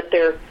them, but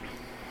they're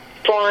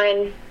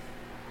foreign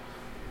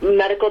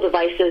medical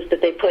devices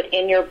that they put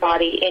in your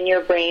body, in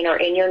your brain, or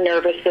in your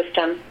nervous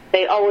system.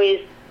 They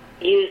always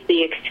use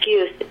the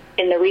excuse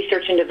in the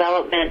research and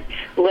development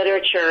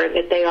literature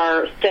that they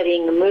are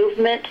studying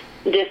movement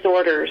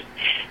disorders.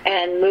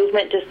 And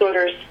movement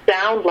disorders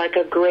sound like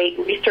a great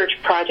research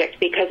project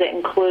because it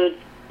includes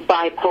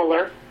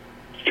bipolar,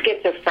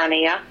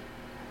 schizophrenia,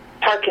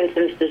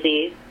 Parkinson's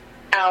disease,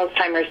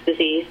 Alzheimer's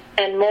disease,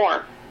 and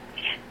more.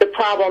 The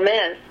problem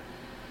is,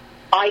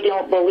 I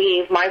don't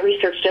believe, my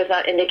research does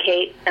not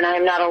indicate, and I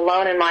am not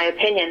alone in my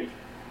opinion,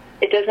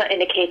 it does not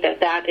indicate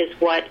that that is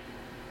what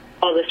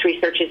all this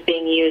research is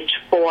being used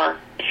for.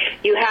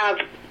 You have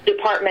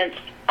departments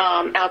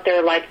out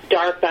there like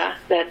DARPA,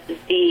 that's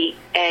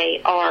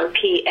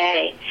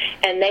DARPA,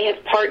 and they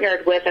have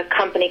partnered with a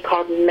company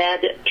called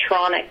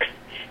Medtronics.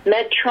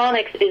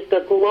 Medtronics is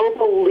the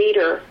global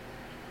leader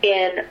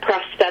in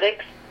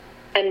prosthetics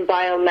and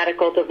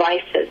biomedical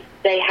devices.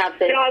 They have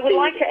been... I would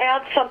like to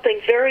add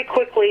something very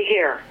quickly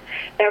here.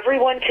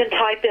 Everyone can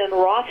type in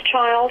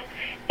Rothschild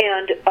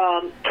and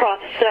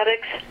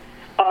prosthetics.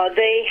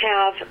 They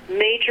have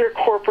major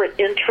corporate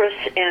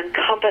interests and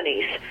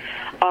companies.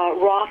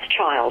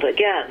 Rothschild,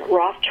 again,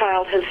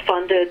 Rothschild has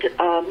funded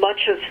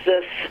much of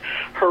this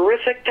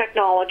horrific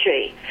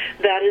technology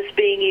that is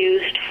being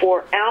used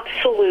for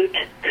absolute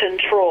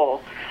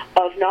control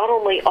of not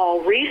only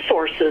all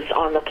resources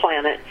on the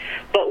planet,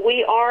 but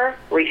we are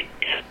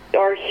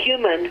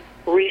human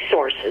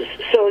resources.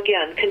 So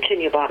again,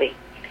 continue, Bobby.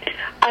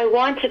 I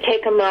want to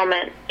take a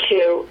moment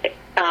to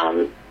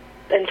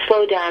and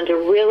slow down to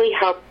really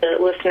help the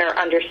listener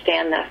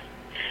understand this.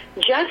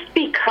 Just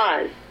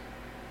because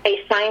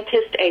a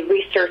scientist, a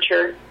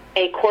researcher,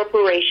 a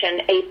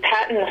corporation, a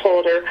patent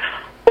holder,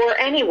 or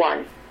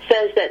anyone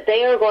says that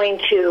they are going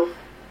to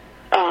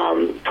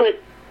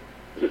put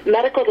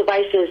medical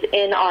devices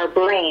in our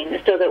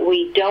brain so that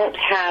we don't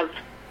have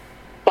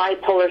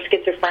bipolar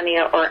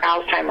schizophrenia or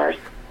Alzheimer's,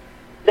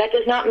 that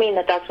does not mean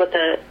that that's what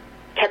the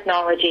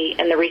technology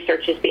and the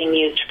research is being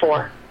used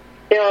for.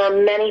 There are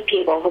many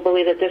people who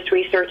believe that this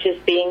research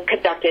is being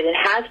conducted and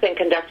has been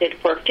conducted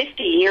for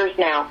 50 years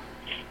now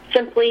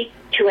simply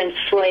to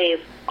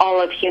enslave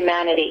all of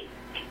humanity.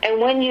 And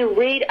when you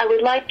read, I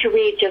would like to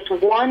read just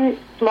one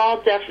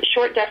small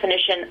short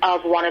definition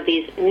of one of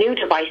these new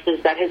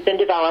devices that has been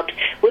developed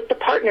with the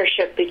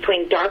partnership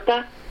between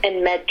DARPA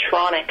and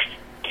Medtronic.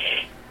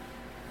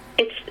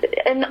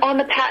 And on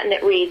the patent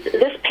it reads,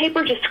 this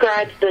paper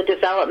describes the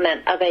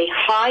development of a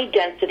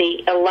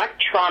high-density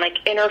electronic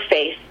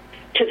interface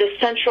to the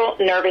central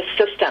nervous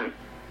system.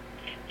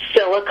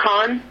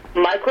 Silicon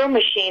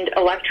micro-machined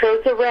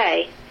electrodes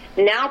array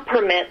now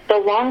permit the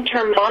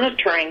long-term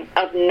monitoring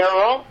of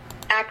neural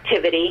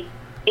activity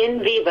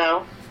in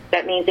vivo,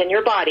 that means in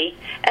your body,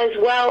 as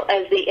well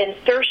as the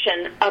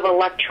insertion of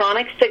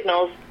electronic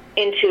signals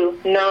into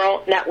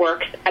neural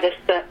networks at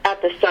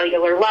the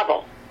cellular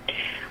level.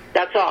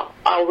 That's all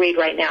I'll read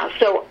right now.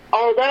 So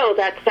although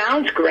that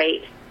sounds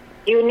great,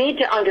 you need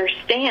to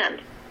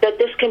understand that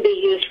this can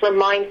be used for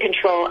mind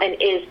control and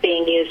is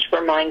being used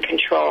for mind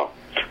control.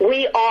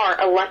 We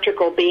are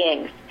electrical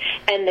beings,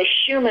 and the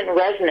Schumann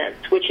resonance,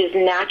 which is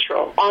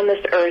natural on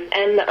this earth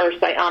and the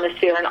Earth's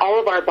ionosphere and all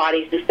of our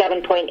bodies, is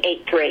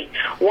 7.83.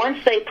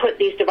 Once they put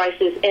these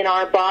devices in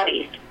our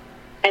bodies,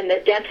 and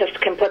the dentist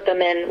can put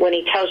them in when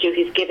he tells you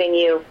he's giving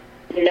you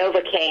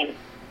Novocaine.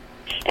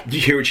 Did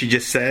you hear what she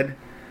just said?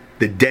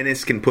 The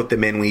dentist can put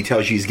them in when he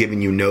tells you he's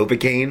giving you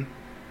Novocaine?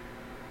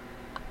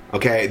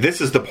 Okay,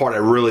 this is the part I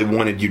really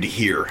wanted you to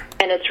hear.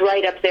 And it's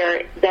right up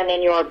there, then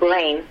in your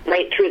brain,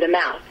 right through the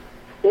mouth.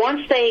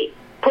 Once they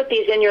put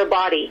these in your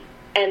body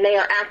and they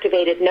are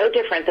activated, no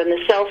different than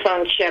the cell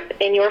phone chip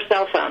in your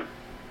cell phone,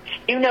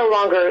 you no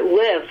longer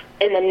live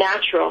in the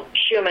natural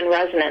Schumann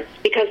resonance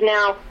because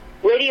now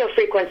radio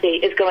frequency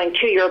is going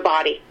to your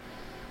body.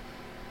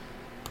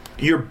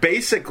 You're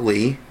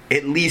basically,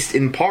 at least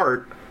in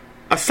part,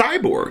 a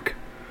cyborg.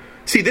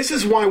 See, this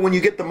is why when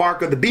you get the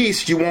mark of the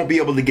beast, you won't be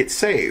able to get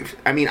saved.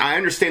 I mean, I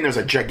understand there's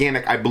a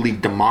gigantic, I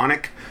believe,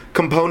 demonic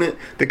component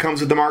that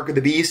comes with the mark of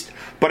the beast,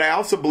 but I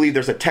also believe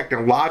there's a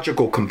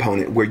technological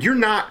component where you're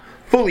not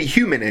fully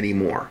human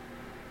anymore.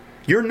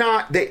 You're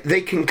not,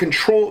 they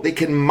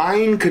can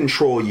mind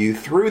control you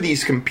through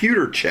these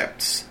computer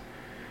chips.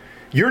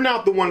 You're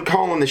not the one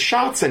calling the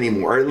shots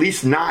anymore, or at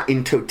least not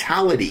in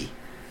totality.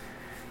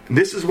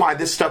 This is why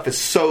this stuff is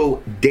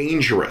so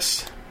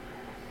dangerous.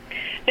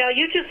 Now,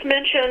 you just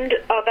mentioned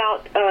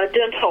about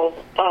dental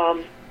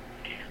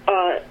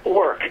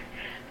work.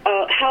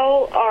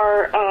 How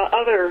are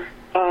other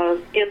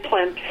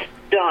implants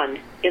done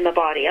in the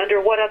body?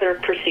 Under what other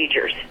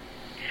procedures?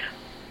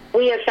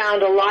 We have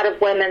found a lot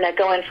of women that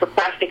go in for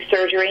plastic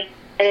surgery,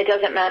 and it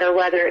doesn't matter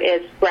whether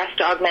it's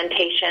breast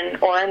augmentation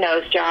or a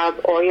nose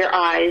job or your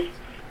eyes,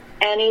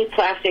 any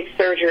plastic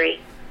surgery.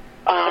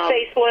 A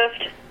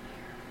facelift?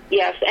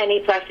 Yes,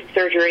 any plastic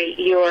surgery,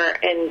 you're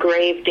in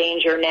grave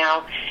danger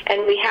now.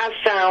 And we have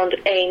found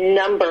a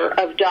number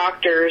of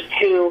doctors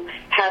who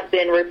have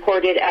been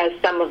reported as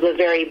some of the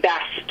very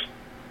best,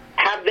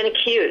 have been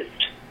accused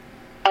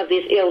of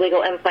these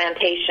illegal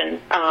implantation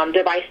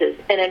devices.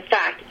 And in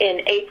fact,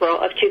 in April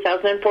of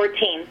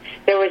 2014,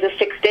 there was a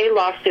 6-day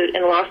lawsuit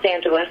in Los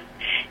Angeles.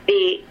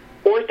 The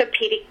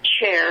orthopedic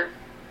chair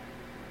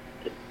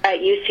at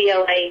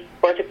UCLA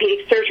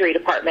Orthopedic Surgery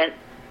Department,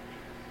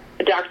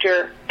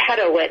 Dr.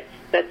 Pedowitz,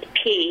 that's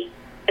P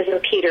as in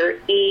Peter,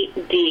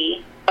 EDOWITZ,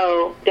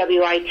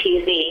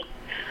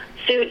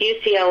 sued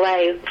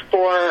UCLA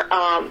for,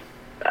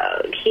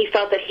 he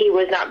felt that he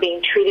was not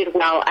being treated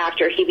well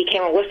after he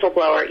became a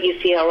whistleblower at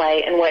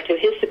UCLA and went to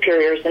his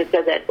superiors and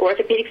said that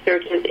orthopedic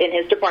surgeons in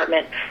his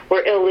department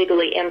were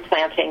illegally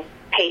implanting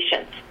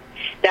patients.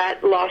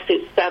 That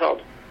lawsuit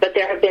settled, but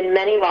there have been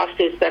many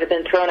lawsuits that have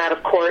been thrown out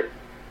of court,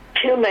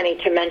 too many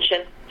to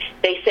mention.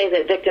 They say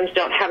that victims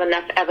don't have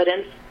enough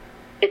evidence.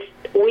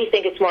 We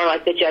think it's more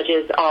like the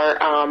judges are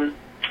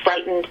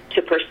frightened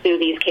to pursue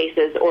these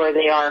cases, or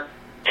they are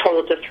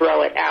told to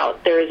throw it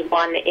out. There is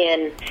one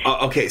in...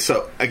 Okay,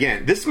 so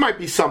again, this might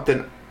be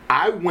something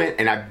I went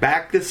and I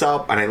backed this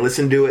up and I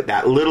listened to it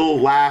that little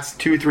last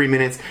 2-3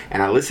 minutes,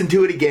 and I listened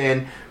to it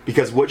again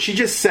because what she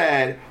just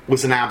said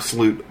was an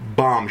absolute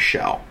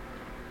bombshell.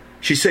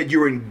 She said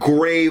you're in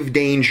grave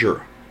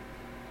danger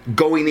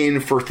going in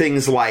for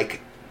things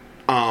like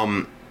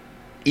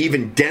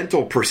even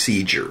dental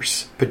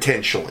procedures,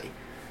 potentially.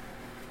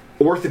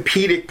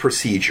 Orthopedic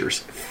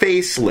procedures,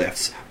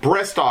 facelifts,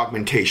 breast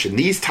augmentation,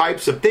 these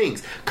types of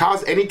things,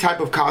 any type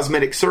of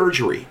cosmetic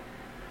surgery.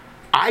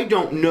 I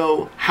don't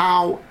know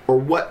how or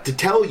what to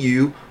tell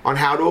you on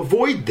how to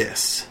avoid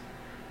this.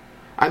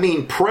 I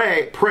mean,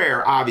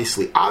 prayer,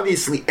 obviously.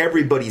 Obviously,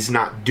 everybody's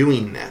not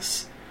doing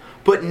this.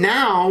 But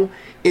now,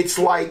 it's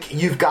like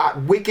you've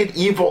got wicked,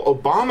 evil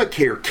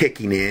Obamacare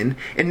kicking in,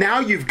 and now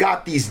you've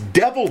got these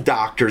devil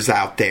doctors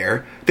out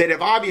there that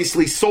have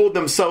obviously sold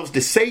themselves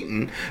to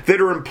Satan that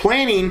are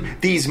implanting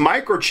these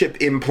microchip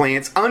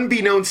implants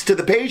unbeknownst to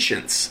the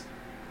patients.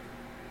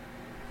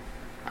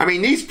 I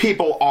mean, these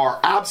people are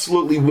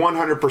absolutely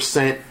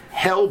 100%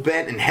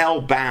 hell-bent and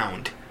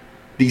hell-bound,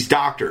 these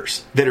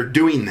doctors that are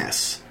doing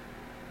this.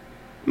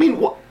 I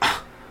mean,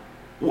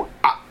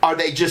 are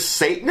they just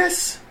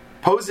Satanists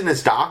posing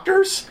as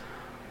doctors?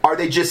 Are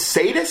they just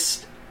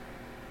sadists?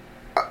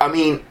 I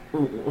mean,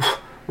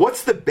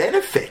 what's the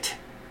benefit?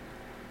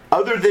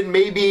 Other than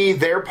maybe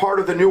they're part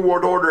of the New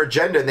World Order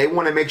agenda and they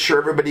want to make sure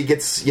everybody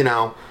gets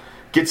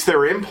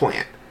their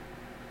implant.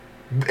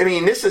 I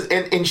mean, this is,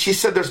 and she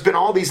said there's been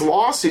all these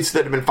lawsuits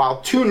that have been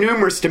filed, too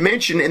numerous to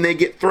mention, and they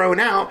get thrown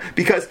out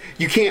because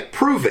you can't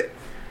prove it.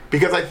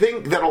 Because I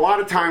think that a lot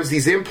of times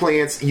these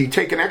implants, you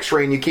take an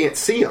x-ray and you can't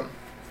see them.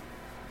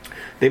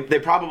 They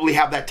probably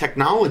have that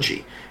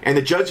technology, and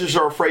the judges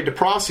are afraid to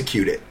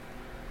prosecute it.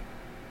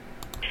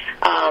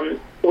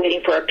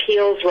 Waiting for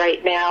appeals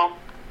right now.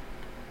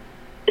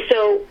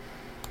 So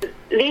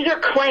these are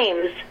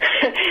claims.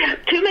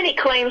 Too many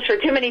claims for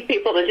too many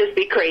people to just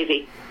be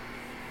crazy.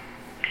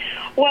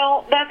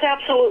 Well, that's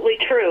absolutely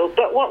true.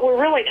 But what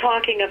we're really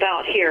talking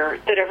about here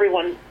that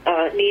everyone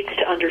needs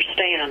to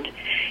understand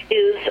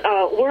is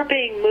we're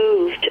being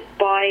moved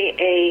by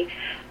a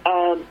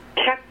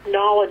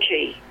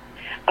technology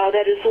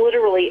that is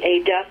literally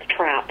a death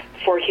trap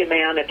for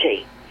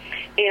humanity.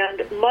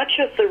 And much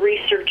of the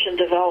research and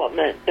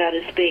development that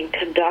is being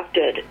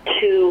conducted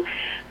to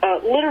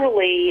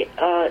literally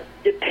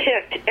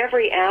depict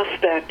every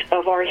aspect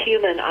of our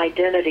human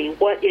identity,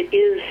 what it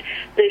is,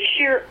 the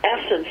sheer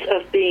essence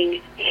of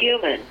being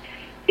human,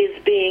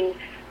 is being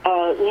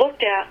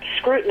looked at,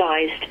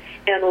 scrutinized,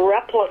 and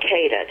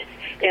replicated.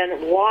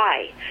 And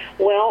why?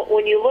 Well,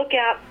 when you look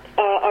at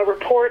a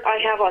report I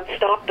have on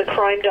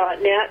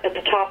StopTheCrime.net at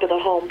the top of the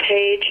home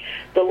page,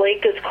 the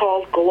link is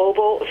called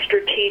Global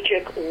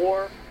Strategic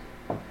War.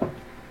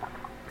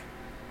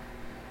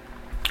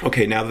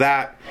 Okay, now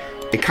that,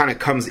 it kind of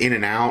comes in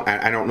and out.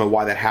 I don't know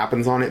why that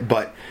happens on it,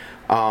 but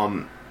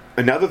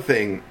another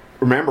thing,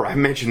 remember, I've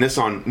mentioned this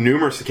on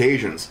numerous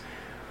occasions.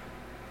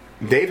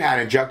 They've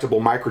had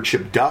injectable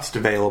microchip dust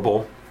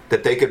available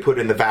that they could put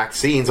in the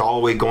vaccines all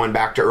the way going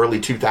back to early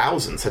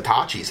 2000s.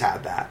 Hitachi's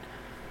had that.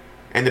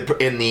 And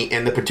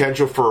the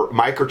potential for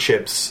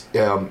microchips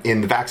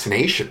in the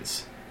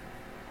vaccinations,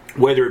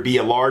 whether it be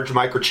a large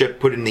microchip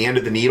put in the end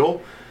of the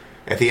needle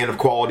at the end of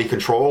quality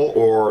control,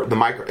 or the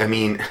I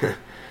mean,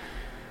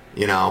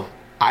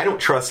 I don't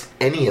trust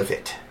any of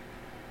it.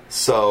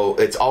 So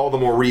it's all the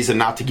more reason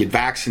not to get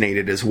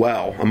vaccinated as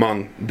well,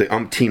 among the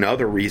umpteen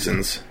other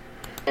reasons.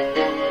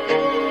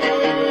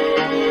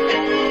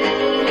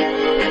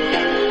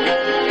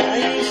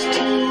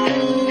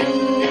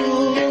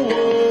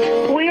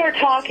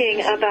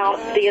 Talking about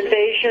the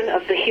invasion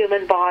of the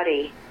human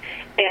body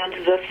and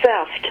the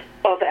theft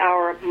of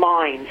our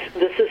minds.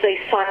 This is a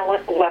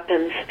silent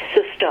weapons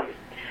system,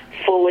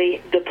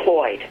 fully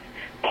deployed,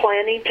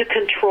 planning to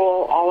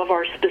control all of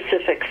our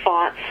specific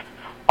thoughts,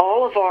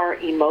 all of our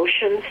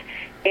emotions,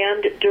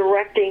 and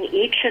directing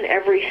each and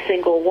every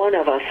single one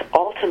of us,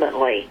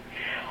 ultimately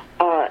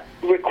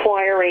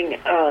requiring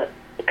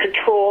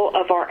control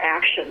of our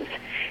actions.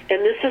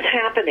 And this is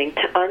happening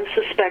to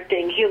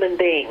unsuspecting human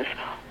beings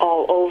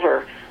all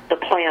over the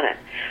planet.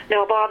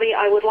 Now, Bobby,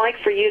 I would like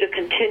for you to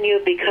continue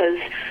because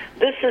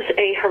this is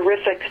a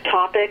horrific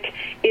topic.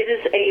 It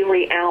is a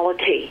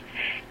reality.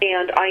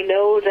 And I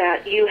know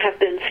that you have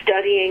been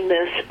studying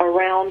this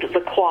around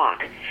the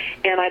clock.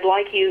 And I'd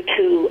like you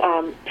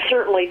to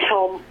certainly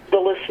tell the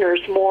listeners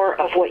more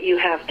of what you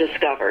have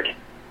discovered.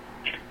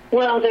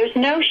 Well, there's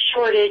no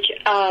shortage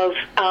of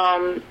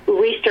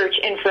research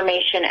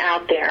information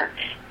out there.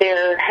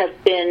 There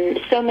have been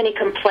so many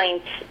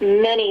complaints.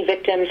 Many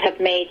victims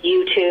have made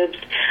YouTubes.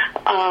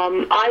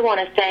 I want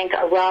to thank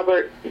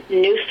Robert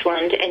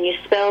Newsland, and you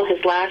spell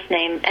his last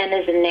name N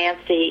as in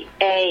Nancy,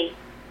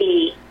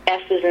 A-E,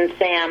 S as in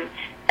Sam,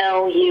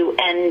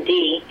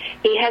 L-U-N-D.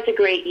 He has a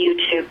great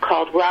YouTube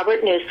called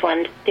Robert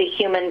Newsland, The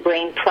Human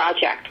Brain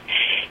Project.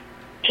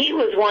 He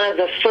was one of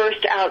the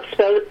first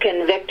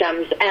outspoken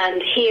victims,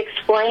 and he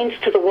explains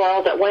to the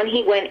world that when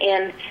he went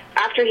in,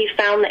 after he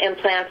found the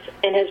implants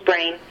in his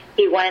brain,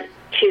 he went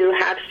to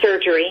have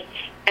surgery,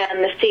 and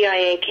the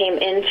CIA came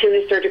into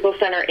his surgical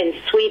center in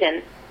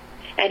Sweden,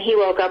 and he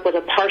woke up with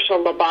a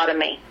partial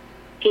lobotomy.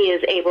 He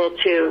is able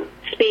to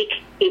speak.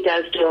 He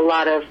does do a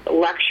lot of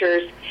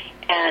lectures,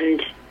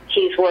 and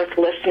he's worth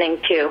listening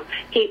to.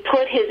 He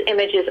put his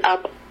images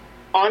up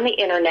on the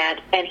Internet,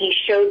 and he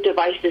showed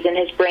devices in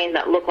his brain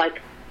that look like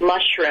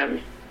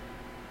mushrooms.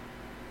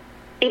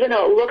 Even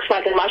though it looks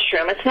like a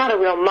mushroom, it's not a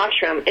real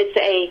mushroom. It's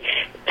a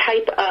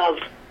type of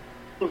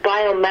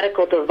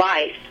biomedical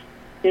device,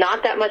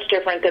 not that much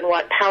different than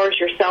what powers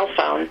your cell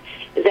phone,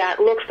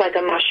 that looks like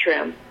a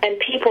mushroom. And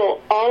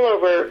people all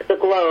over the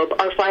globe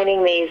are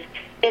finding these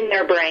in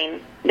their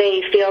brain.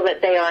 They feel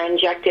that they are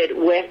injected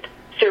with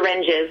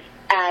syringes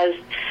as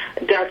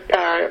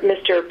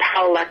Mr.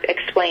 Pawlak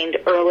explained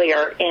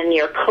earlier in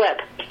your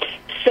clip.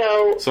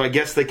 So I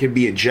guess they could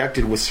be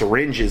injected with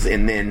syringes,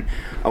 and then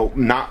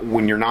not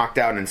when you're knocked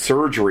out in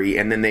surgery,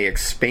 and then they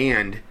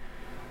expand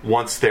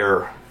once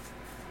they're.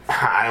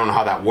 I don't know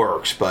how that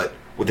works, but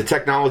with the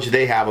technology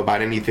they have,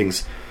 about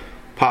anything's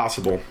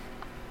possible.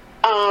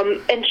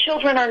 And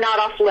children are not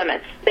off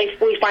limits.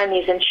 We find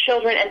these in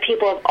children and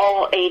people of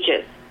all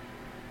ages.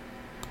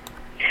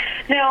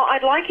 Now,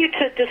 I'd like you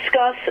to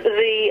discuss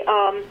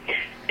the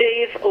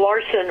Dave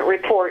Larson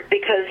report,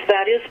 because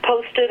that is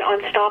posted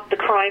on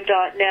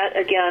StopTheCrime.net,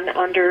 again,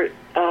 under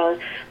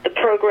the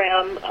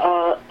program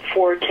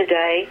for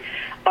today,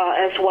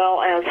 as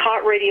well as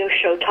Hot Radio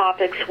Show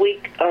Topics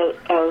week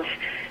of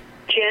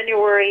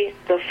January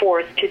the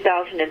 4th,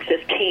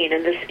 2015.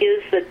 And this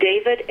is the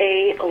David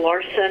A.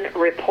 Larson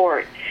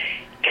report,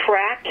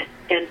 Tracked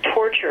and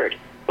Tortured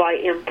by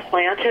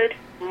Implanted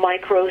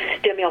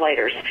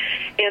Microstimulators.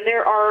 And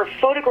there are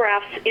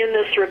photographs in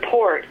this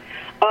report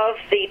of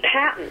the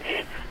patents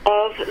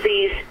of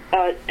these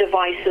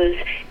devices,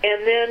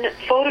 and then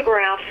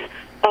photographs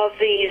of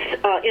these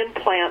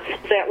implants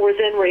that were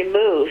then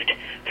removed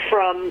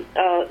from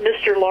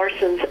Mr.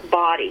 Larson's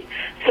body.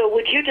 So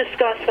would you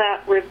discuss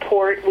that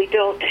report? We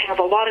don't have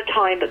a lot of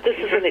time, but this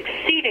is an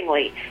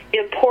exceedingly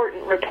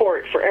important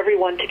report for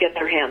everyone to get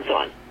their hands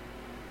on.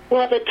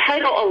 Well, the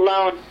title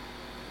alone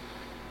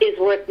is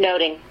worth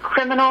noting: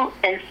 Criminal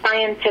and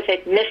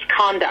Scientific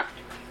Misconduct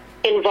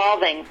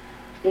Involving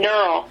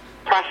Neural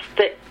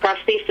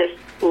Prosthesis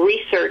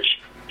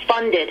Research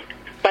Funded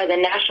by the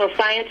National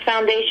Science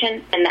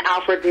Foundation and the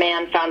Alfred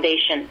Mann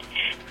Foundation.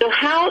 So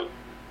how,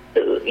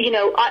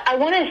 I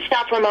want to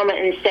stop for a moment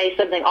and say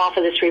something off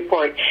of this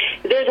report.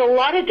 There's a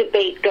lot of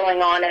debate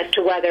going on as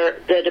to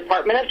whether the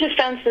Department of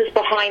Defense is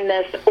behind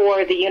this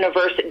or the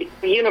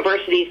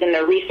universities in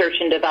their research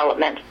and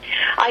development.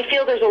 I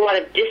feel there's a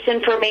lot of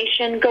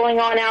disinformation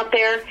going on out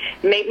there.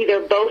 Maybe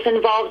they're both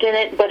involved in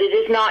it, but it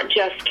is not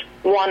just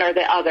one or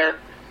the other.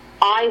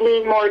 I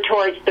lean more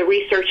towards the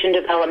research and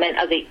development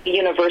of the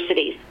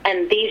universities.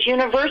 And these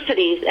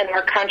universities in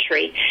our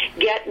country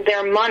get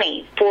their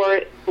money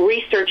for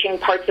researching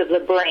parts of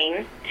the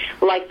brain,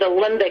 like the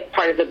limbic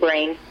part of the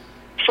brain,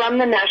 from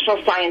the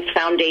National Science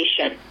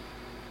Foundation.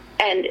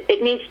 And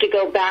it needs to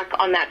go back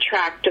on that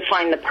track to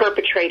find the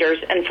perpetrators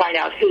and find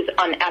out who's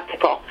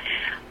unethical.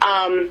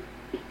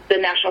 The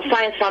National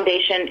Science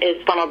Foundation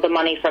is funneled the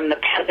money from the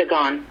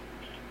Pentagon.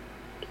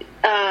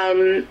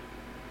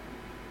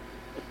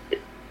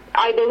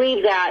 I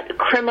believe that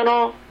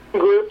criminal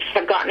groups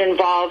have gotten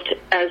involved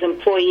as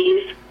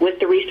employees with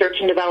the research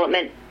and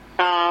development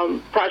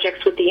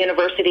projects with the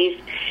universities,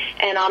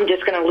 and I'm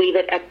just going to leave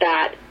it at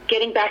that.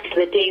 Getting back to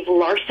the Dave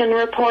Larson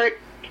report,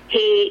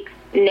 he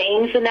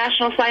names the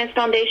National Science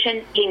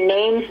Foundation, he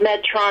names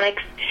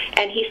Medtronics,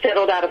 and he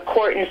settled out of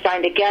court and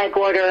signed a gag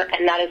order,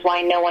 and that is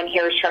why no one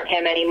hears from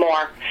him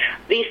anymore.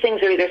 These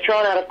things are either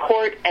thrown out of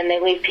court and they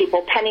leave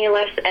people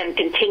penniless and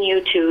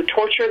continue to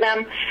torture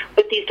them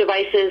with these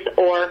devices,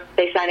 or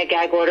they sign a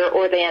gag order,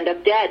 or they end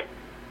up dead.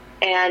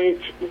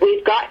 And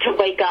we've got to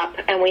wake up,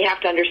 and we have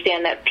to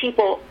understand that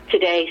people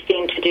today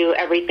seem to do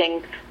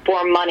everything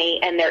for money,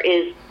 and there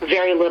is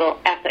very little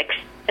ethics.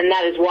 And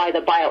that is why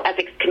the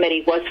Bioethics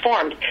Committee was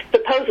formed,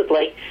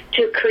 supposedly,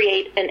 to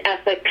create an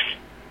ethics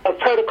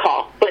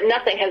protocol. But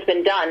nothing has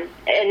been done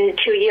in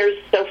 2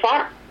 years so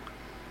far.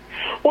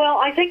 Well,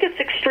 I think it's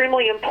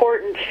extremely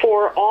important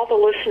for all the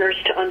listeners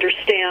to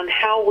understand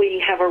how we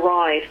have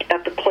arrived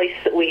at the place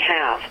that we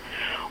have,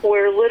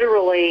 where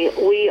literally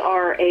we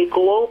are a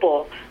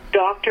global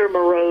Dr.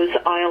 Moreau's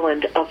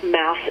island of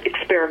mass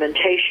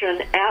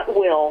experimentation at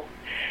will,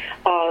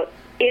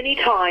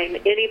 anytime,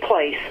 any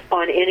place,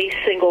 on any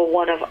single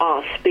one of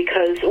us,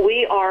 because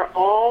we are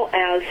all,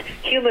 as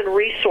human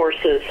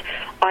resources,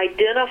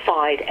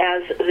 identified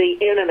as the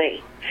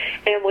enemy.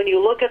 And when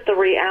you look at the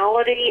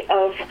reality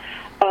of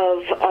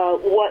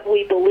what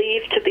we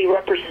believe to be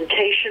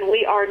representation,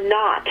 we are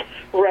not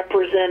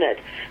represented.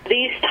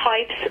 These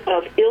types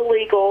of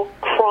illegal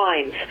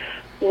crimes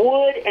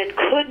would and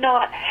could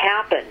not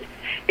happen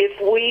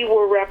if we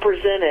were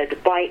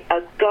represented by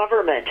a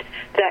government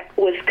that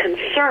was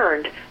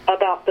concerned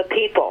about the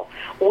people.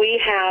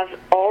 We have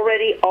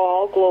already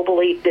all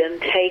globally been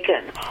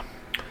taken.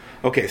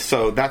 Okay,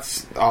 so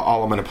that's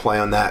all I'm going to play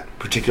on that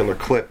particular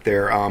clip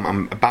there.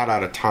 I'm about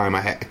out of time.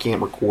 I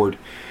can't record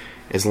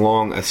as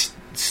long as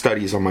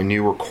studies on my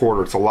new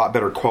recorder. It's a lot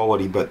better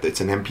quality, but it's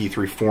an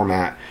MP3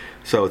 format,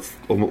 so it's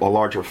a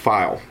larger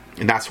file.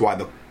 And that's why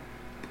the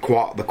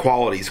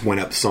qualities went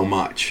up so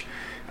much,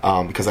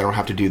 because I don't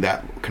have to do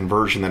that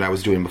conversion that I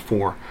was doing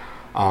before.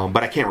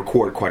 But I can't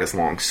record it quite as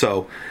long.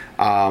 So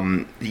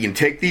you can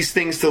take these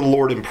things to the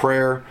Lord in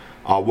prayer.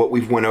 What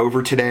we've went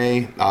over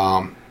today,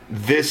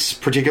 this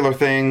particular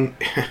thing,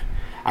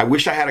 I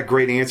wish I had a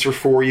great answer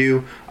for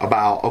you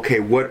about, okay,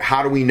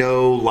 how do we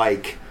know,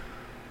 like,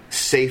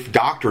 Safe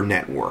Doctor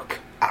Network?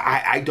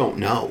 I don't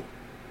know.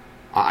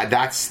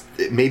 That's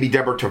maybe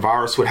Deborah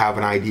Tavares would have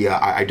an idea.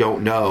 I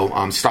don't know.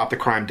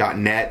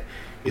 StopTheCrime.net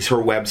is her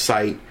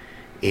website,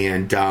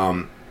 and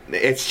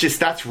it's just,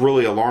 that's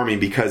really alarming,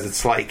 because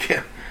it's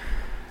like,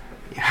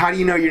 how do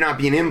you know you're not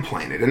being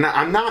implanted? And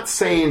I'm not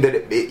saying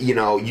that,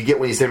 you get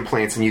one of these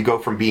implants and you go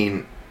from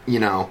being,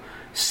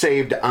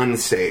 saved to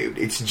unsaved.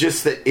 It's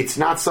just that it's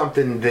not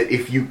something that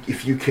if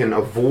you can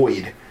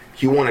avoid,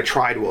 if you want to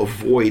try to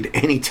avoid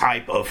any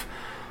type of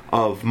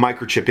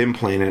microchip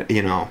implant,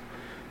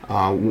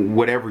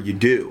 whatever you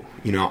do,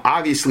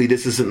 obviously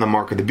this isn't the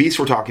mark of the beast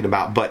we're talking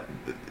about, but,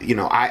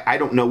 I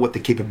don't know what the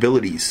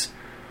capabilities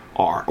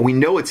are. We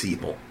know it's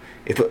evil.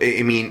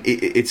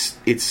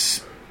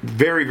 It's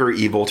very, very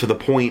evil, to the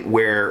point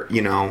where,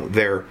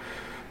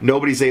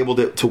 nobody's able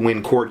to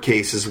win court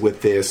cases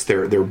with this.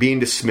 They're being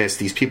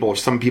dismissed.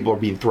 Some people are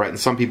being threatened.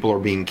 Some people are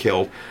being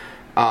killed.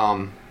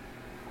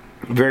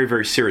 Very,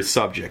 very serious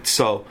subject.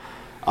 So,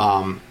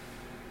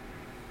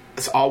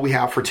 that's all we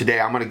have for today.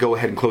 I'm going to go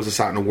ahead and close this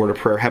out in a word of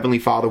prayer. Heavenly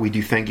Father, we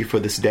do thank you for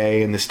this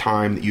day and this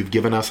time that you've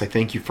given us. I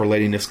thank you for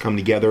letting us come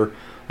together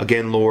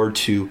again, Lord,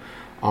 to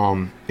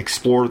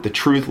explore the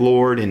truth,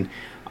 Lord. And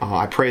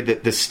I pray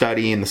that this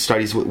study and the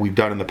studies that we've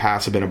done in the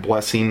past have been a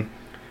blessing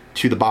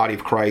to the body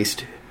of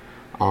Christ,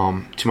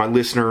 to my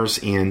listeners.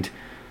 And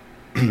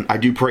I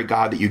do pray,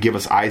 God, that you give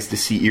us eyes to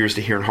see, ears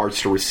to hear, and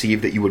hearts to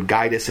receive, that you would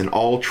guide us in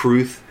all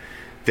truth,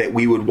 that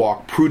we would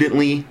walk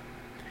prudently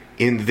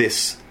in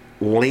this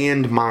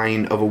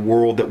landmine of a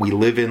world that we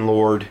live in,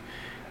 Lord.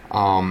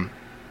 I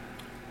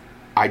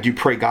do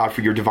pray, God,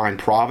 for your divine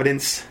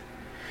providence,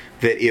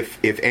 that if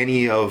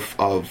any of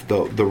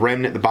the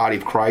remnant, the body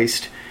of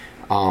Christ,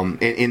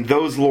 and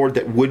those, Lord,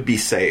 that would be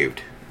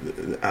saved,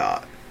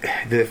 that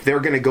if they're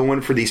going to go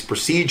in for these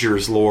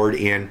procedures, Lord,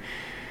 and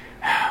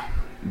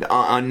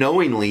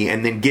unknowingly,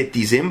 and then get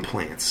these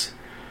implants,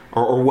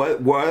 or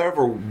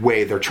whatever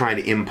way they're trying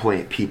to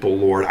implant people,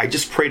 Lord, I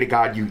just pray to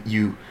God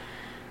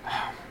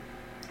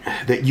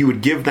that you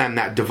would give them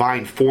that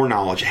divine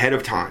foreknowledge ahead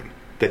of time,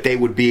 that they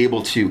would be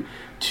able to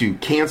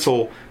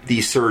cancel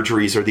these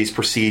surgeries or these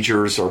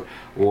procedures, or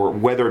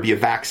whether it be a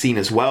vaccine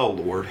as well,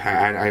 Lord.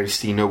 I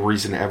see no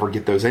reason to ever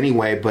get those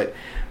anyway, but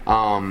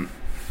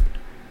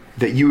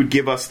that you would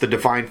give us the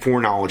divine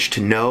foreknowledge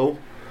to know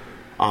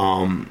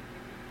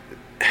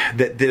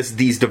that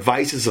these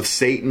devices of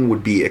Satan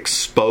would be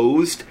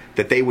exposed,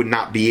 that they would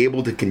not be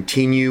able to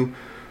continue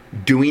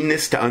doing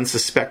this to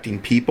unsuspecting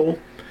people.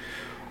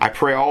 I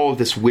pray all of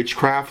this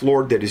witchcraft,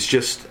 Lord, that has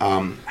just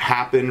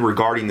happened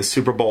regarding the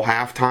Super Bowl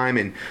halftime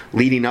and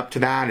leading up to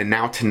that, and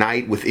now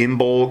tonight with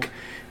Imbolg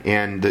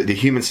and the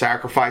human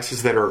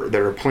sacrifices that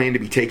are planned to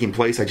be taking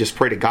place. I just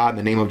pray to God in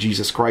the name of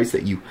Jesus Christ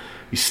that you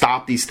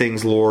stop these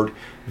things, Lord,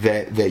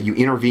 that you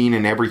intervene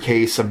in every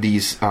case of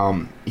these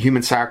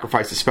human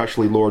sacrifice,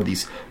 especially, Lord,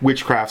 these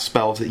witchcraft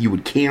spells, that you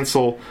would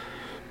cancel,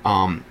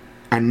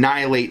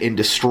 annihilate, and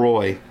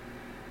destroy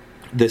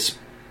this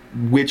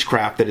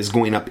witchcraft that is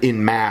going up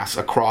in mass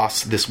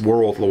across this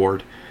world,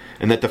 Lord,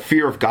 and that the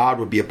fear of God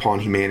would be upon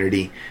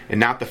humanity, and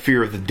not the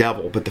fear of the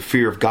devil, but the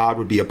fear of God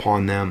would be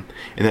upon them,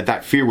 and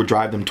that fear would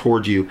drive them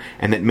toward you,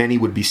 and that many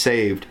would be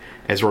saved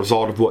as a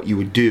result of what you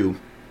would do,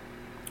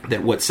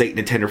 that what Satan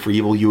intended for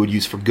evil you would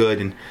use for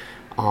good. And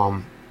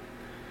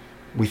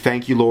we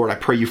thank you, Lord. I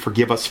pray you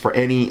forgive us for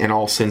any and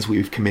all sins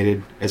we've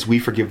committed, as we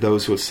forgive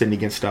those who have sinned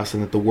against us,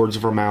 and that the words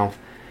of our mouth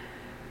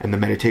and the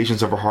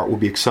meditations of our heart will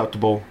be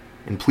acceptable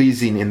and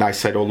pleasing in thy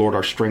sight, O Lord,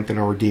 our strength and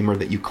our Redeemer,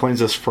 that you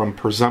cleanse us from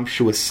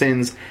presumptuous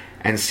sins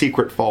and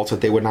secret faults,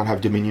 that they would not have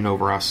dominion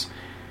over us.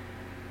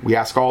 We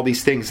ask all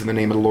these things in the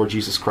name of the Lord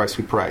Jesus Christ,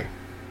 we pray.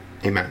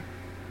 Amen.